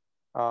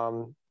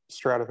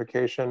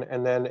stratification.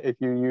 And then if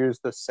you use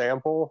the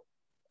sample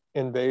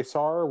in base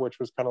R, which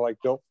was kind of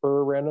built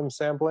for random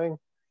sampling,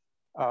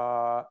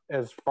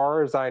 as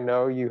far as I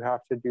know, you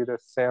have to do the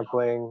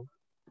sampling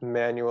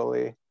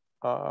manually.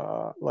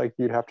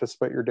 You'd have to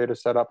split your data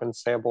set up and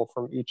sample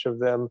from each of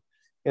them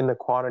in the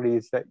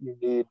quantities that you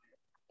need.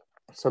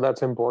 So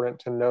that's important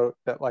to note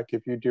that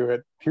if you do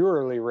it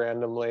purely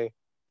randomly,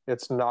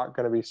 it's not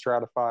going to be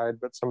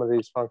stratified, but some of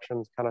these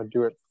functions kind of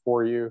do it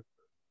for you.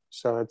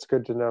 So it's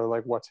good to know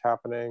what's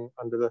happening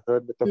under the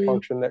hood with the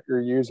function that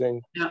you're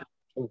using. Yeah.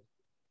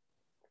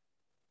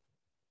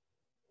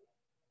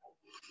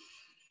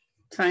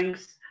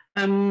 Thanks.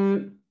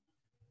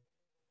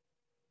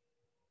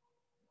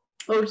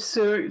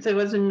 Also, there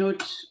was a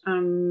note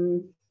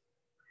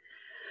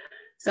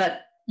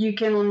that you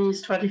can only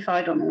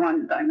stratify it on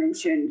one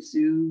dimension.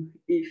 So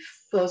if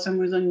for some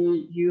reason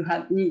you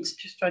had needs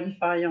to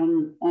stratify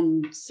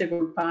on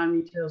several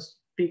parameters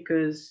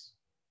because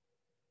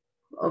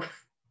of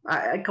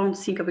I can't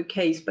think of a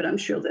case, but I'm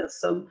sure there's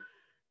some.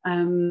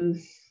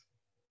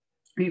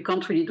 You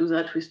can't really do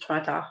that with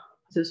strata,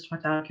 the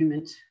strata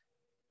argument.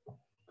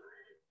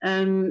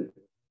 The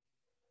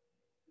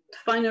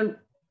final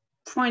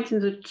point in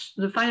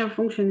the final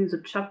function in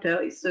the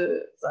chapter is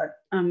that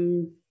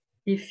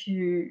if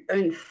you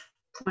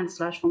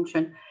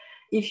point/function,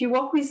 if you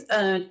work with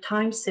a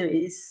time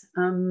series,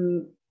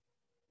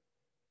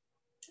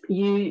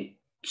 you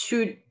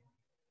should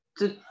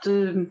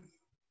the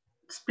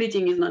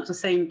splitting is not the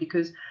same,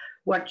 because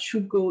what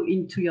should go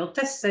into your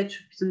test set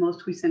should be the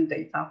most recent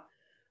data,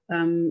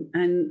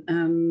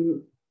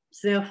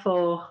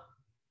 therefore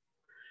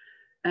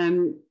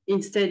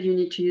instead you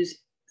need to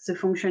use the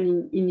function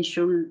in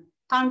initial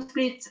time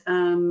split,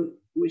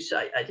 which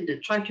I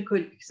didn't try to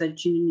code because I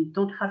genuinely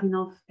don't have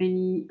enough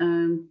any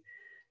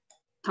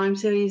time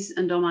series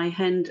under my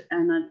hand,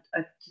 and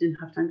I didn't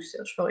have time to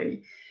search for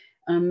any.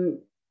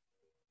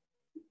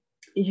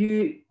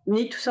 You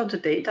need to sort the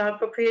data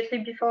appropriately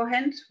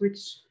beforehand, which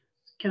is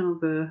kind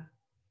of a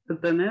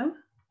bummer,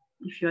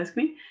 if you ask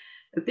me,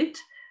 a bit,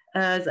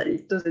 that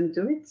it doesn't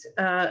do it.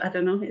 I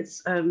don't know,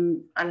 it's,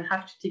 I'll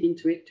have to dig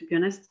into it, to be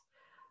honest.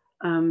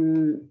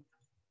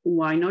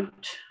 Why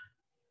not?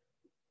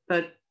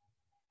 But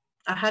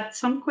I had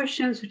some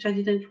questions which I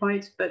didn't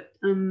write, but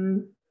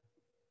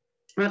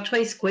I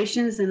traced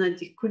questions and I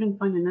couldn't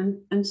find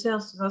an answer,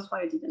 so that's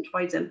why I didn't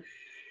write them.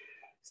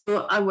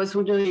 So I was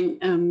wondering,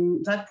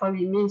 that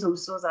probably means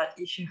also that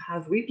if you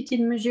have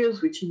repeated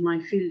measures, which in my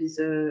field is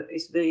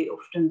very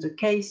often the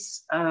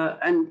case,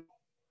 and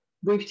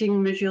repeating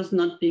measures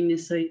not being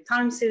necessarily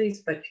time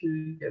series, but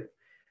you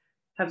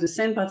have the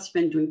same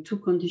participant doing two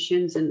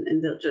conditions,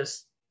 and they're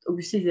just,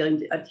 obviously they're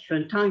at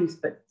different times,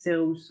 but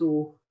they're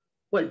also,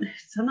 well,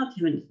 they're not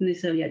even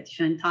necessarily at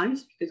different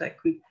times, because I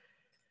could,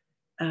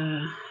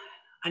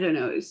 I don't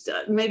know,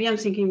 maybe I'm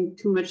thinking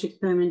too much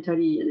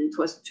experimentally and it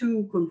was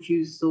too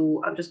confused,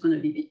 so I'm just going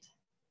to leave it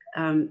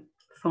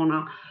for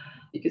now,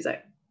 because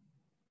I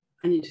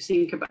need to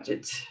think about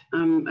it,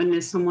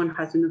 unless someone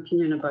has an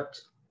opinion about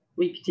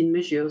repeating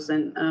measures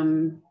and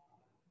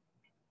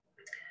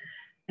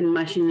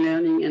machine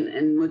learning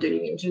and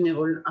modeling in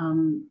general.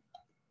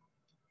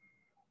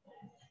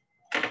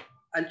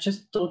 I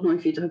just don't know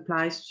if it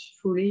applies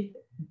fully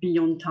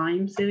beyond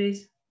time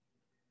series.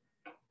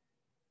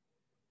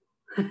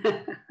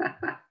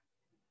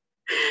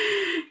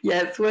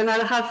 Yes, when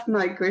I'll have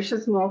my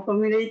questions more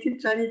formulated,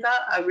 Janita,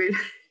 I will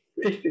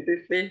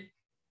definitely.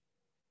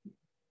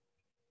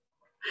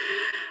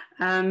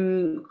 I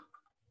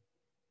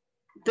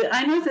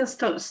know there's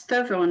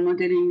stuff on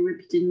modeling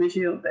repeated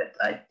measure, but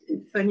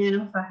funny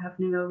enough, I have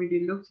never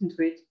really looked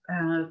into it,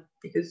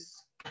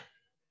 because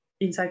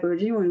in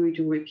psychology, when we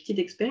do repeated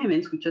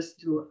experiments, we just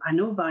do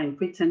ANOVA and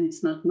pretend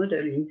it's not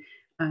modeling.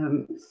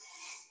 And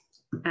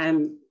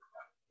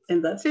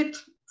that's it.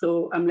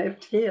 So I'm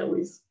left here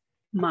with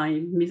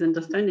my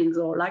misunderstandings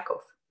or lack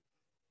of.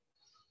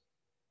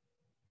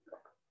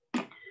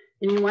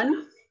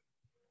 Anyone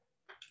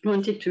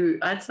wanted to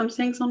add some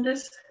things on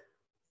this?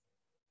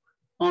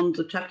 On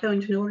the chapter in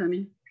general, I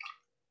mean.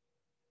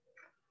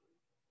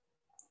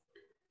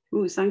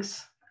 Oh,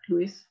 thanks,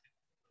 Luis.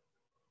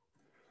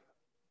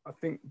 I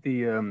think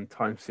the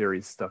time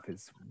series stuff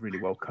is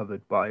really well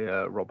covered by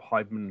Rob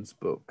Heidman's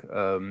book,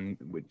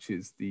 which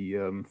is the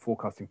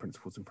Forecasting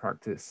Principles in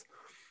Practice.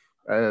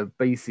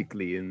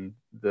 Basically, in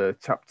the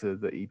chapter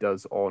that he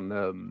does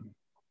on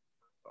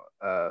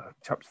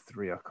chapter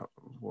 3, I can't,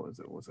 what was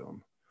it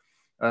on?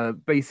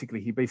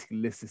 Basically, he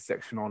lists this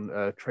section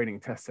on training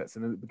test sets,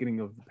 and at the beginning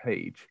of the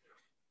page,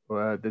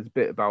 there's a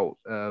bit about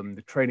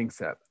the training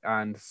set,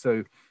 and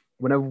so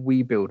whenever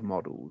we build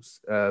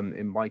models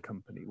in my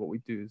company, what we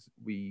do is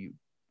we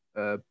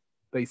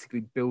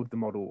basically build the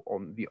model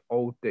on the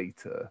old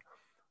data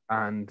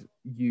and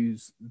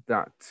use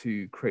that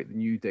to create the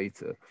new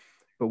data.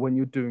 But when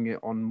you're doing it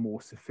on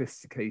more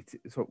sophisticated,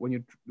 so when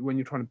you're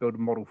trying to build a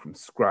model from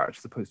scratch,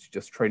 as opposed to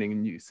just training a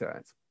new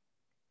set,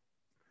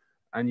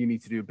 and you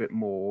need to do a bit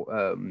more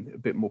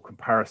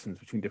comparisons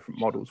between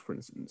different models, for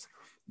instance,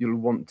 you'll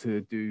want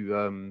to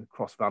do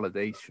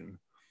cross-validation.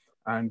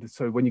 And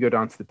so when you go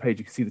down to the page,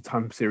 you can see the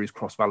time series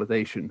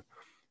cross-validation.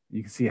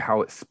 You can see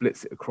how it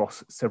splits it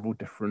across several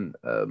different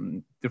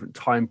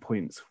time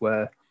points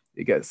where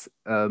it gets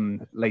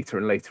later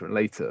and later and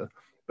later.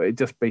 But it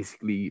just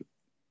basically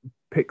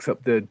picks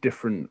up the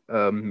different,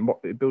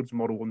 it builds a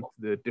model on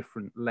the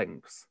different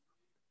lengths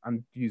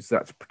and use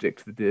that to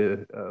predict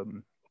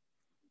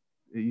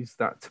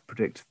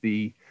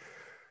the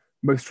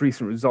most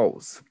recent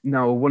results.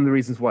 Now, one of the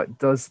reasons why it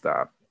does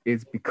that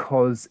is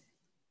because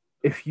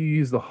if you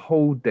use the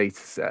whole data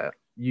set,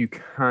 you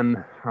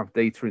can have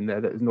data in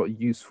there that is not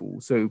useful.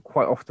 So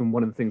quite often,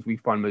 one of the things we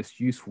find most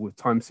useful with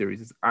time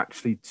series is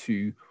actually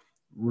to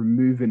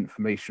remove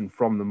information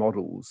from the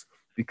models,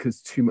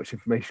 because too much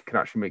information can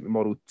actually make the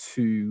model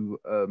too,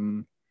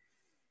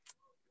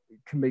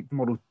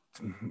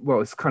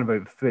 well, it's kind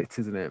of overfit,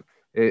 isn't it?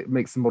 It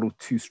makes the model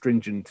too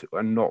stringent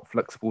and not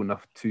flexible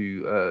enough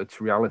to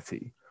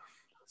reality.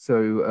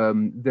 So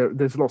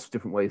there's lots of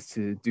different ways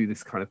to do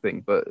this kind of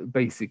thing, but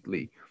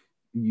basically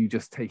you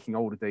just taking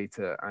older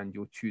data and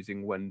you're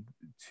choosing when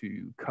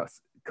to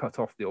cut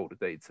off the older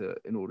data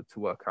in order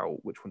to work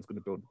out which one's going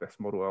to build the best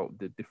model out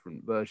the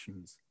different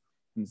versions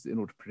in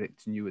order to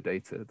predict newer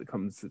data that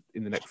comes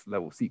in the next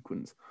level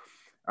sequence.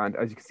 And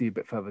as you can see a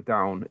bit further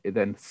down, it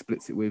then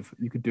splits it with,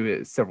 you could do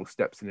it several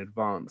steps in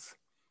advance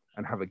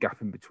and have a gap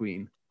in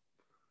between.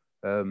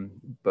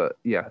 But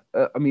yeah,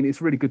 I mean,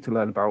 it's really good to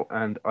learn about.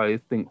 And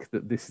I think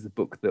that this is a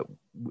book that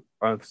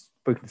I've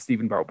spoken to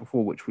Stephen about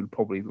before, which we'd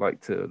probably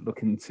like to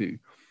look into.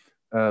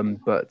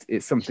 But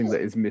it's something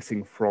that is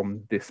missing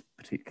from this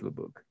particular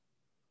book.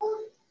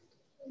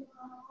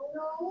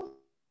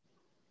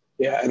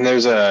 Yeah, and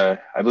I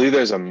believe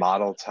there's a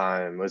model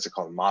time, what is it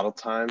called? Model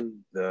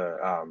time,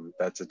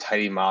 that's a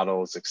Tidy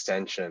Models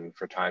extension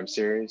for time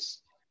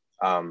series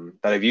that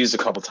I've used a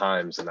couple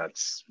times, and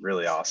that's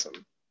really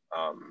awesome.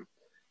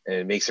 And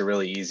it makes it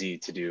really easy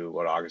to do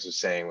what August was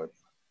saying with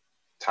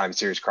time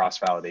series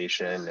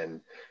cross-validation,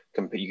 and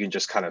you can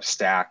just kind of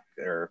stack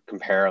or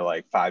compare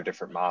like 5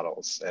 different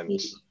models and,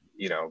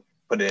 you know,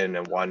 put it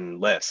in one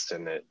list,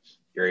 and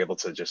you're able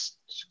to just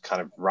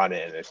kind of run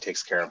it, and it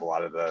takes care of a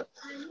lot of the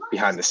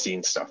behind the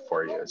scenes stuff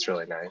for you. It's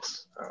really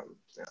nice.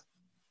 Yeah.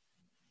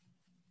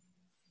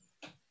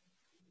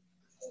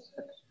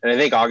 And I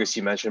think, August,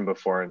 you mentioned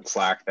before in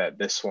Slack that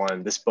this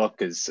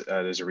book is,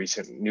 there's a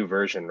recent new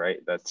version, right?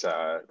 That's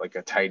like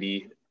a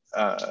tidy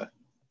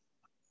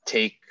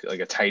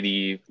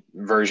tidy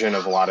version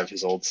of a lot of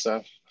his old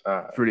stuff.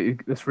 That's a really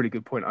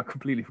good point. I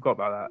completely forgot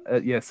about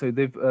that. Yeah, so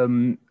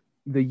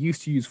they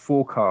used to use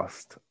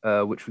Forecast,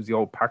 which was the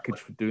old package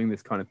for doing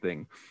this kind of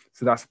thing.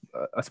 So that's,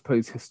 I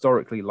suppose,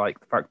 historically,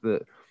 like the fact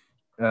that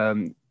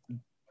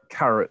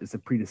Carrot is the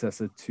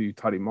predecessor to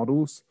Tidy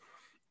Models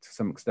to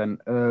some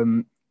extent.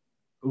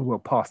 Well,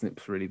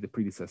 Parsnip's really the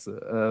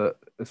predecessor.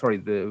 Sorry,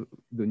 the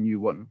new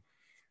one.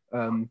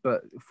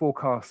 But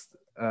Forecast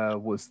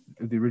was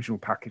the original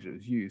package that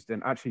was used,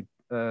 and actually,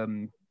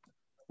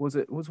 was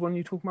one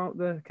you talking about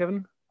there,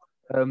 Kevin?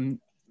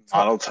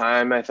 Model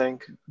Time, I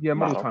think. Yeah,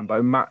 Model Time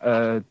by Matt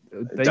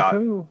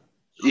Dako.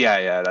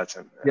 Yeah, that's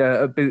him.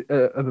 Yeah,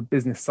 of a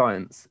business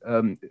science.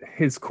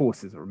 His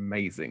courses are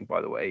amazing, by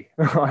the way.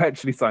 I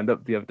actually signed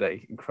up the other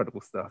day.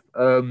 Incredible stuff.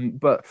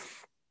 But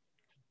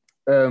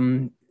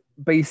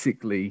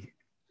basically,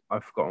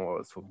 I've forgotten what I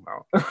was talking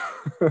about.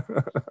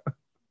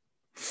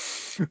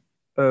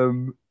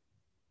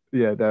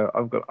 Yeah, no,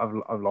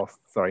 I've lost.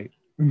 Sorry.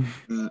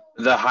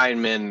 The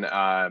Heinemann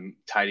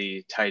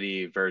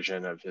tidy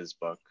version of his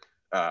book.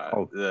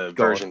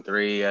 Version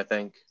 3, I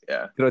think.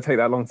 Yeah. Did I take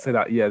that long to say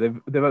that? Yeah,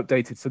 they've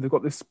updated. So they've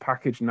got this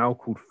package now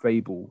called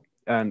Fable,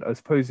 and I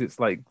suppose it's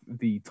like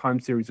the time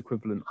series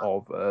equivalent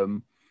of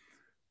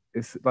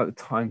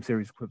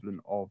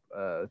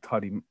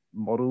Tidy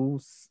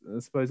Models, I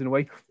suppose, in a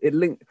way.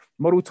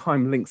 Model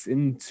Time links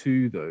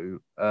into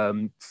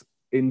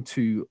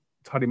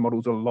Tidy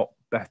Models a lot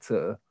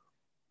better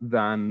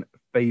than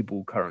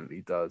Fable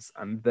currently does,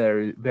 and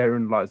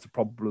therein lies the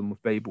problem with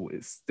Fable.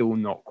 It's still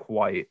not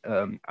quite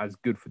as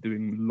good for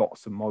doing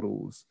lots of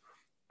models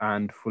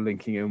and for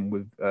linking in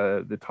with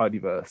the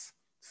Tidyverse to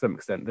some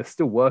extent. They're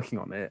still working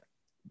on it,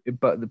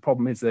 but the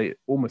problem is they're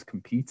almost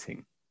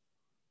competing.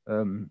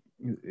 It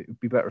would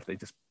be better if they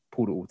just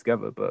pulled it all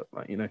together, but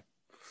like, you know.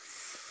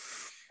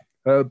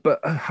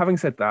 But having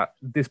said that,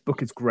 this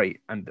book is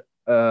great, and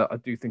I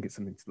do think it's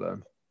something to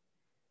learn.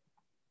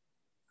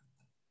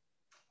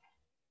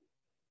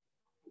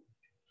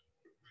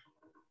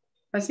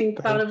 I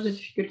think part of the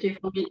difficulty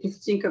for me to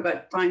think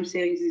about time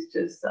series is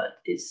just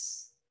that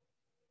it's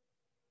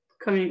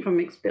coming from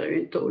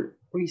experimental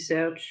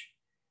research.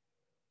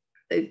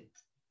 It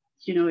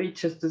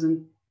just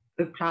doesn't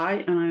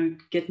apply, and I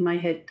get in my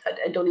head,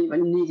 I don't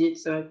even need it,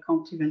 so I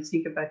can't even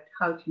think about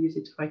how to use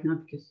it right now,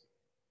 because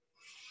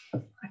I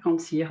can't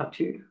see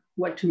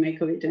what to make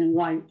of it and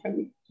why I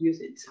would use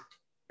it.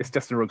 It's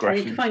just a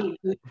regression.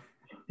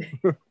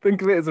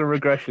 Think of it as a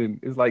regression.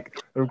 It's like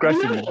a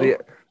regression.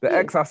 The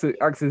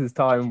x-axis is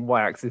time,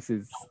 y-axis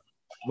is,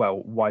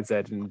 well,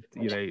 YZ, and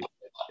you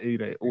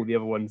know all the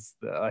other ones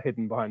that are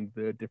hidden behind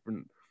the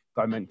different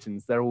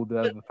dimensions. They're all the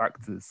other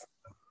factors.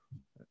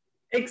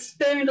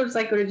 Experimental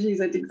psychology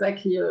isn't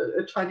exactly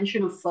a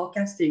tradition of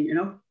forecasting, you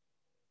know.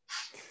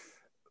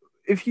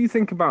 If you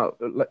think about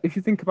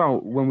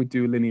when we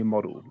do a linear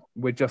model,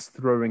 we're just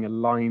throwing a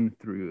line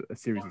through a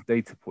series of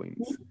data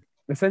points.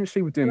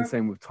 Essentially, we're doing the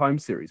same with time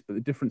series, but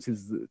the difference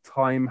is that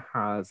time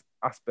has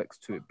aspects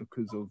to it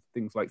because of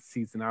things like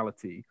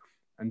seasonality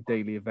and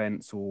daily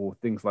events, or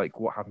things like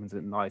what happens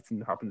at night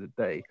and happens at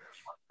day.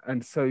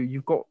 And so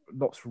you've got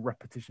lots of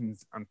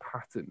repetitions and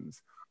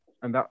patterns,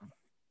 and that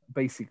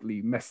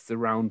basically messes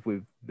around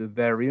with the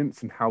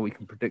variance and how we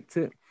can predict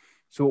it.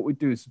 So what we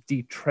do is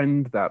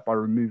detrend that by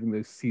removing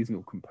those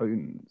seasonal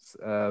components,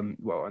 and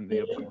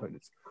the other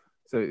components.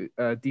 So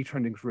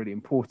detrending is really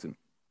important.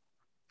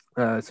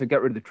 So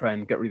get rid of the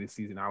trend, get rid of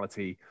the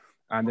seasonality,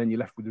 and then you're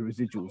left with the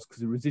residuals,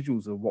 because the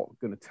residuals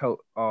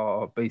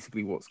are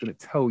basically what's going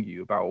to tell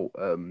you about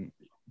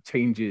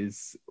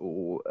changes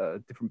or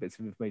different bits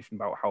of information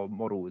about how a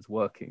model is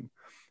working.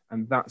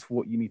 And that's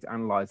what you need to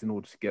analyze in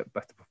order to get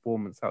better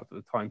performance out of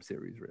the time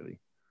series, really.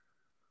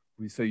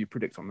 So you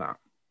predict on that.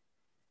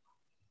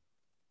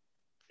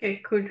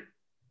 Okay, cool.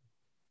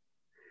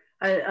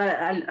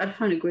 I'll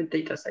find a good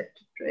data set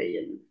to play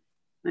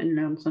and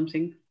learn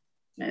something.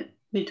 I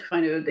need to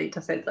find a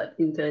data set that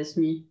interests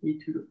me.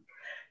 Need to,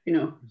 you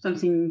know,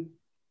 something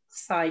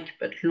psych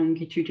but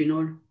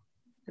longitudinal.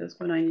 That's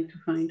what I need to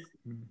find.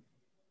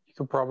 You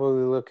could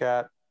probably look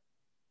at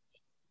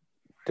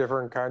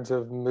different kinds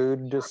of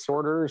mood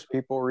disorders,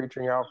 people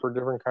reaching out for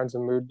different kinds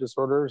of mood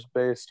disorders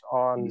based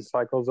on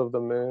cycles of the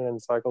moon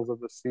and cycles of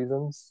the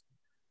seasons.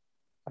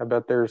 I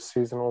bet there's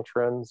seasonal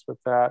trends with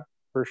that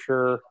for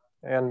sure,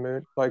 and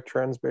moon, like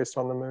trends based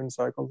on the moon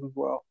cycles as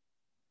well.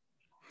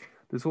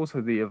 There's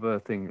also the other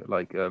thing,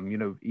 like, you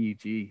know,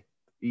 EEG.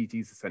 EEG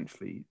is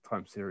essentially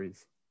time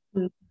series.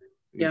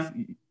 Yeah.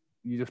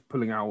 You're just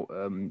pulling out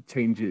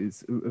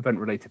changes,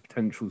 event-related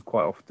potentials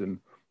quite often.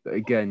 But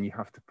again, you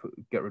have to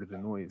get rid of the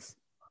noise.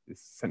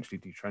 It's essentially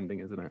detrending,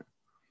 isn't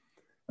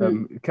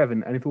it?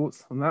 Kevin, any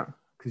thoughts on that?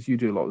 Because you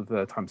do a lot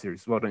of time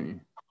series as well, don't you?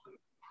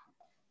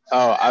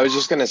 Oh, I was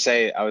just going to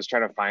say, I was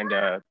trying to find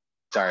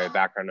sorry,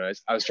 background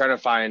noise. I was trying to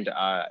find,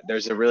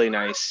 there's a really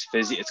nice,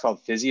 it's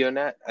called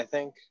PhysioNet, I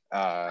think.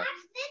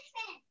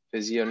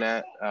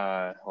 PhysioNet,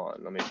 hold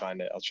on, let me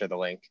find it. I'll share the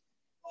link.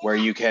 Where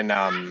you can,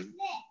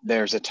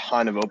 there's a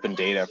ton of open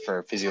data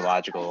for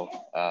physiological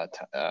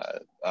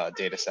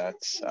data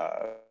sets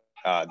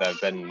that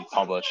have been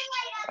published.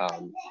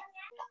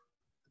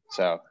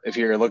 So if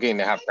you're looking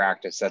to have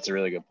practice, that's a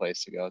really good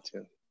place to go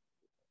to.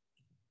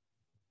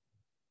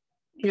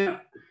 Yeah,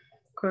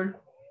 cool.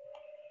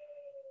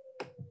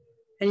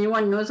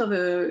 Anyone knows of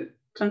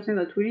something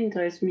that really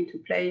interests me to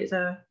play is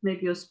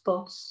maybe a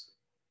sports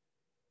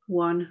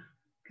one,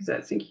 because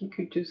I think you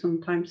could do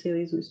some time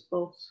series with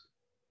sports.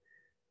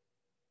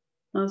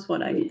 That's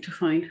what I need to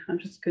find. I'm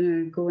just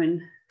gonna go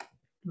and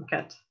look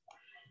at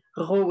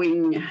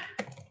rowing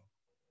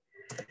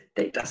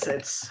data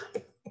sets.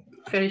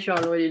 Fairly sure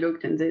I already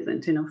looked and there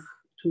isn't enough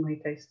to my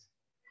taste.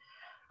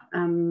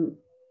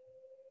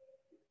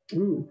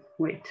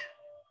 Wait.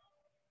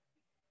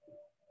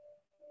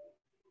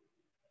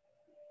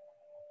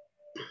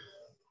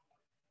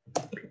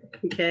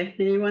 Okay,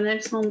 anyone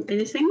else on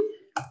anything?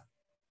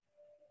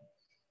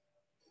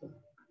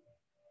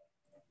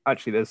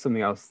 Actually, there's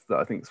something else that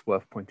I think is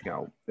worth pointing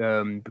out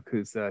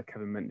because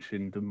Kevin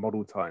mentioned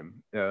model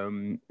time.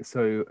 The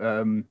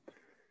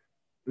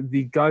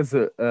guys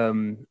at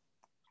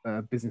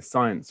Business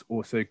Science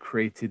also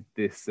created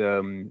this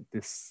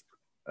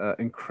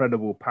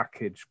incredible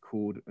package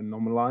called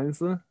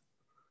Anomalizer,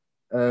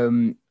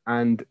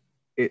 and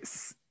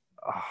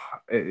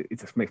it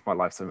just makes my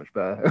life so much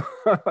better.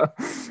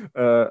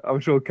 I'm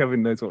sure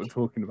Kevin knows what I'm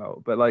talking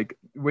about, but like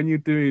when you're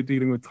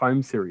dealing with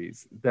time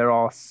series, there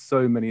are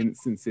so many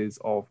instances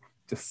of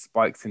just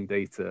spikes in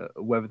data,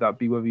 whether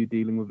you're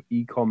dealing with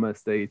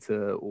e-commerce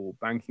data or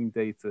banking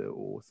data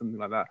or something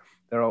like that.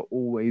 There are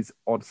always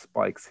odd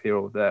spikes here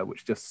or there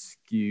which just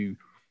skew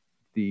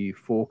the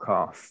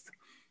forecast,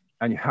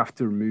 and you have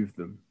to remove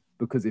them.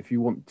 Because if you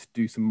want to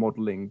do some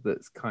modeling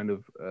that's kind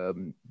of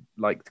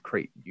like to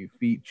create new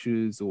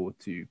features or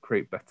to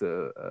create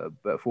better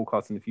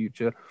forecasts in the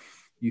future,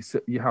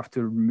 you have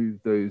to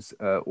remove those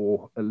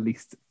or at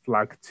least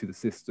flag to the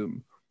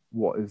system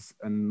what is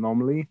an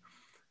anomaly.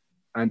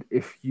 And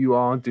if you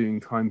are doing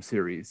time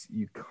series,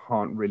 you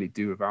can't really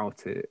do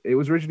without it. It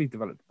was originally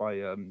developed by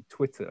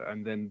Twitter,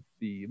 and then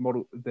the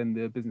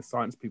business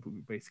science people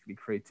basically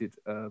created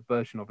a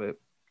version of it.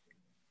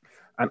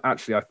 And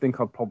actually, I think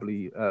I'll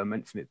probably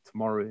mention it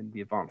tomorrow in the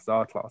advanced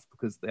R class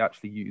because they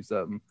actually use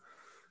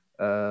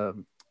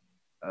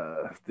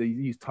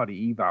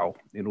tidy eval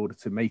in order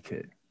to make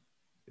it.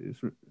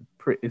 It's a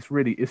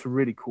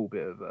really cool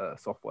bit of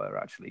software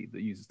actually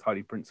that uses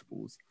tidy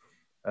principles,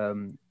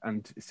 and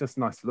it's just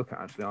nice to look at.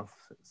 Actually, I'll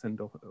send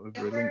over a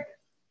link.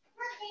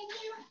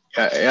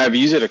 Yeah, I've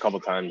used it a couple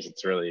of times.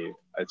 It's really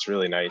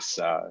nice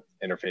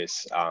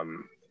interface.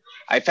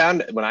 I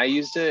found when I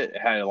used it,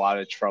 it had a lot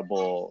of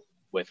trouble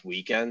with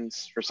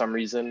weekends for some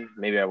reason.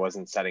 Maybe I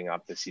wasn't setting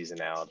up the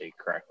seasonality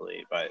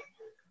correctly, but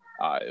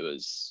it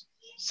was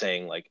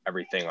saying like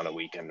everything on a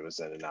weekend was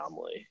an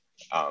anomaly,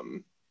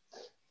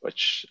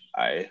 which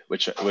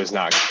was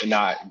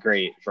not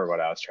great for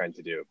what I was trying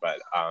to do. But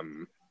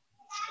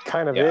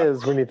kind of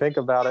is when you think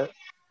about it.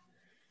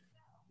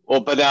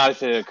 Well, but not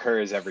if it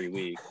occurs every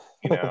week,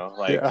 you know,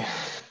 like. Yeah,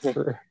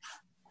 sure.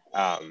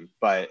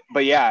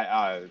 But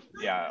yeah,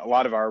 a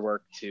lot of our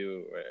work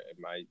too.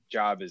 My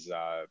job is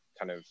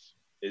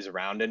is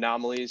around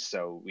anomalies.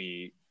 So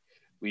we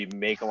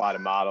make a lot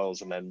of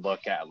models and then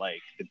look at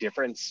like the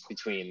difference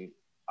between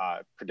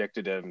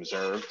predicted and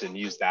observed, and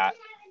use that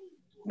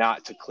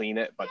not to clean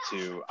it, but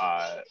to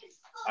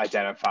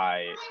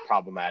identify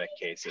problematic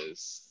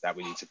cases that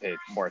we need to pay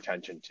more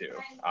attention to.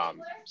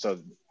 So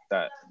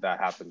that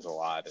happens a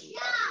lot. And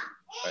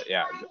but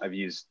yeah, I've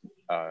used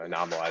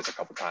Anomalize a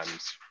couple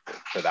times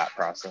for that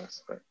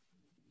process. But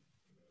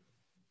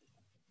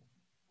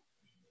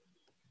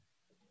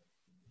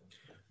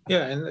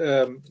Yeah,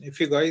 and if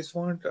you guys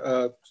want,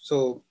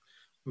 so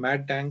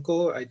Matt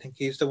Danko, I think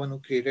he's the one who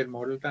created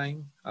Model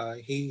Time.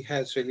 He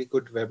has really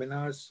good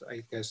webinars,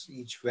 I guess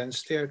each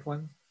Wednesday at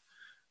 1.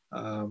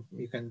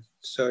 You can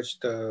search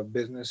the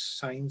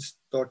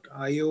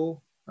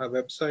businessscience.io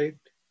website.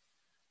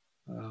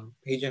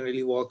 He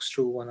generally walks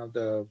through one of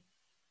the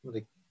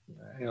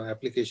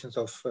applications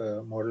of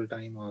Model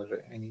Time or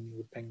any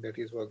new thing that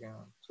he's working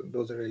on. So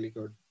those are really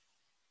good.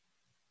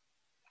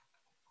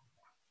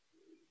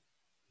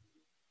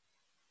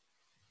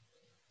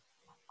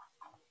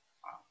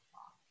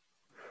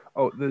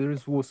 Oh, there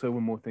is also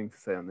one more thing to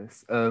say on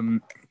this.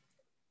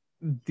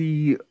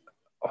 The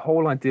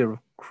whole idea of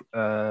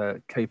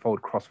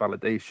k-fold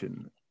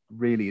cross-validation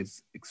really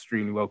is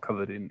extremely well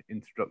covered in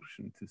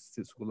Introduction to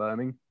Statistical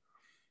Learning.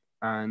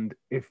 And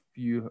if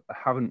you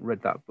haven't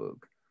read that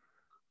book,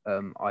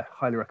 I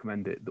highly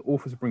recommend it. The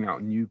authors bring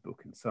out a new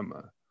book in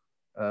summer,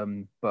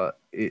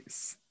 but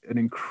it's an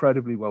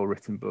incredibly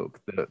well-written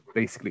book that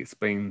basically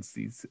explains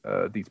these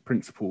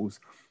principles.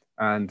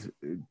 And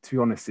to be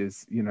honest,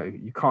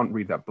 you can't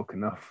read that book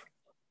enough.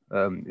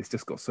 It's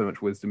just got so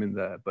much wisdom in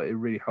there, but it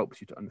really helps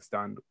you to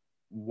understand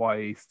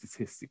why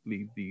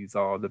statistically these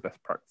are the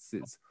best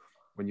practices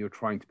when you're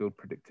trying to build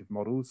predictive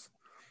models.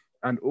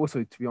 And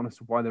also, to be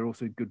honest, why they're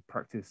also good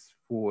practice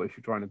for if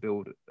you're trying to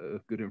build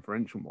good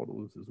inferential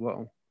models as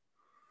well.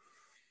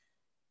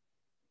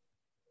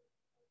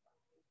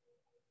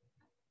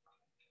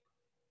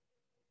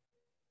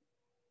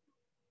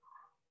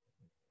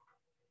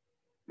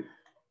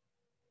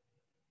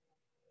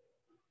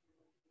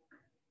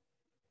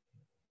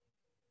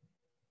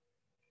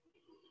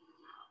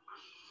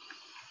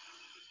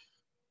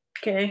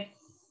 Okay.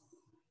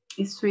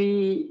 It's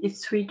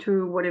three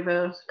to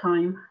whatever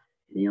time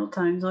in your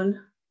time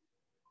zone.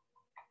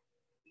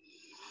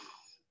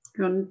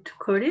 You want to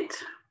call it?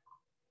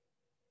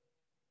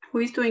 Who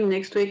is doing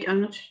next week? I'm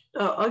not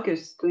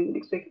August doing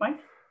next week, right?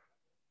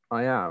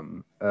 I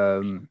am.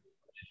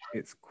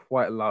 It's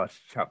quite a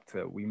large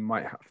chapter. We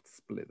might have to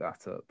split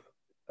that up.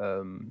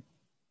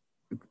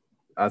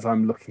 As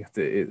I'm looking at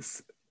it,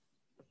 it's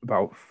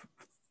about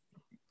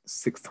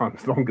 6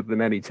 times longer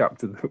than any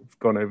chapter that we've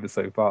gone over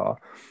so far.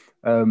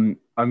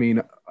 I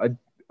mean,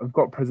 I've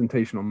got a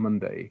presentation on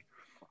Monday,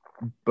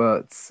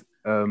 but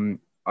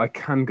I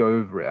can go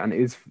over it, and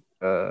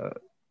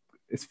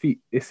it's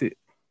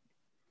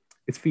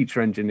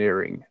feature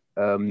engineering,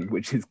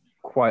 which is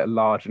quite a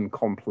large and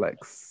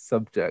complex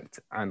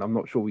subject, and I'm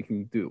not sure we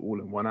can do it all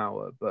in 1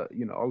 hour, but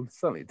I'll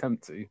certainly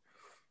attempt to.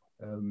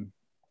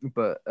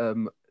 But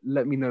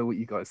let me know what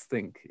you guys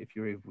think if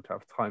you're able to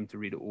have time to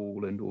read it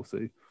all, and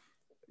also,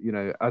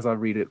 as I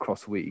read it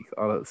across the week,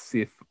 I'll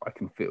see if I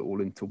can fit it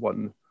all into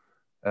one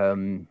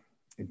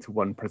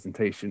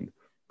presentation,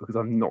 because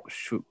I'm not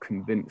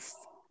convinced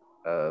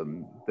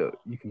that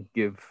you can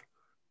give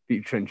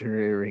feature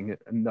engineering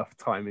enough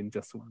time in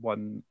just a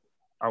 1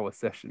 hour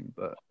session,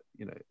 but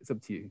it's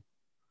up to you.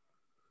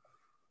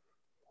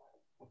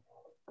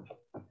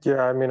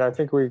 Yeah, I mean, I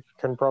think we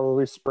can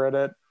probably spread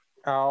it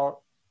out.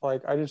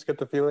 Like, I just get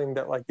the feeling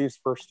that like these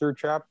first few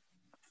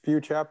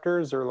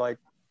chapters are like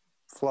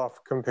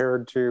fluff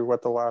compared to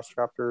what the last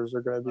chapters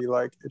are going to be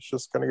like. It's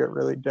just going to get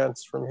really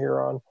dense from here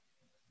on.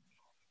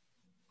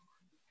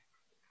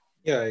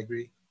 Yeah, I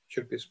agree.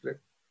 Should be split.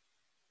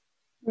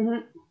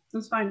 Mm-hmm.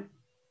 That's fine.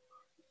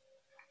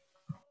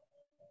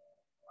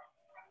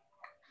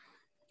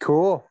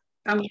 Cool.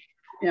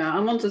 Yeah,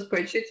 I'm on the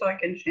spreadsheet, so I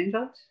can change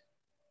that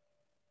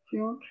if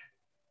you want.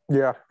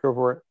 Yeah, go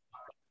for it.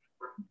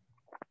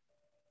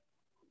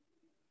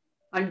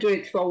 I'll do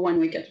it for 1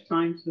 week at a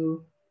time,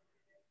 so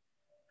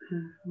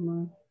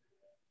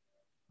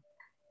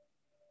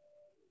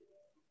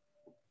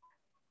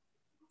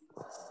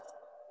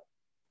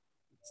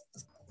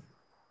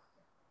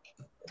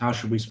How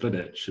should we split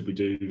it? Should we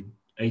do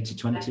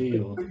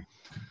 80-20 or?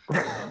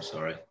 Oh, I'm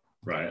sorry.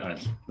 Right,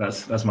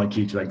 that's my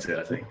cue to exit,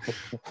 I think.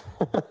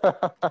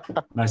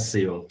 Nice to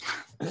see you all.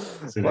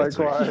 See you next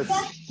week. Likewise.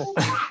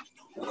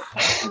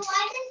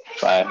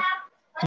 Bye.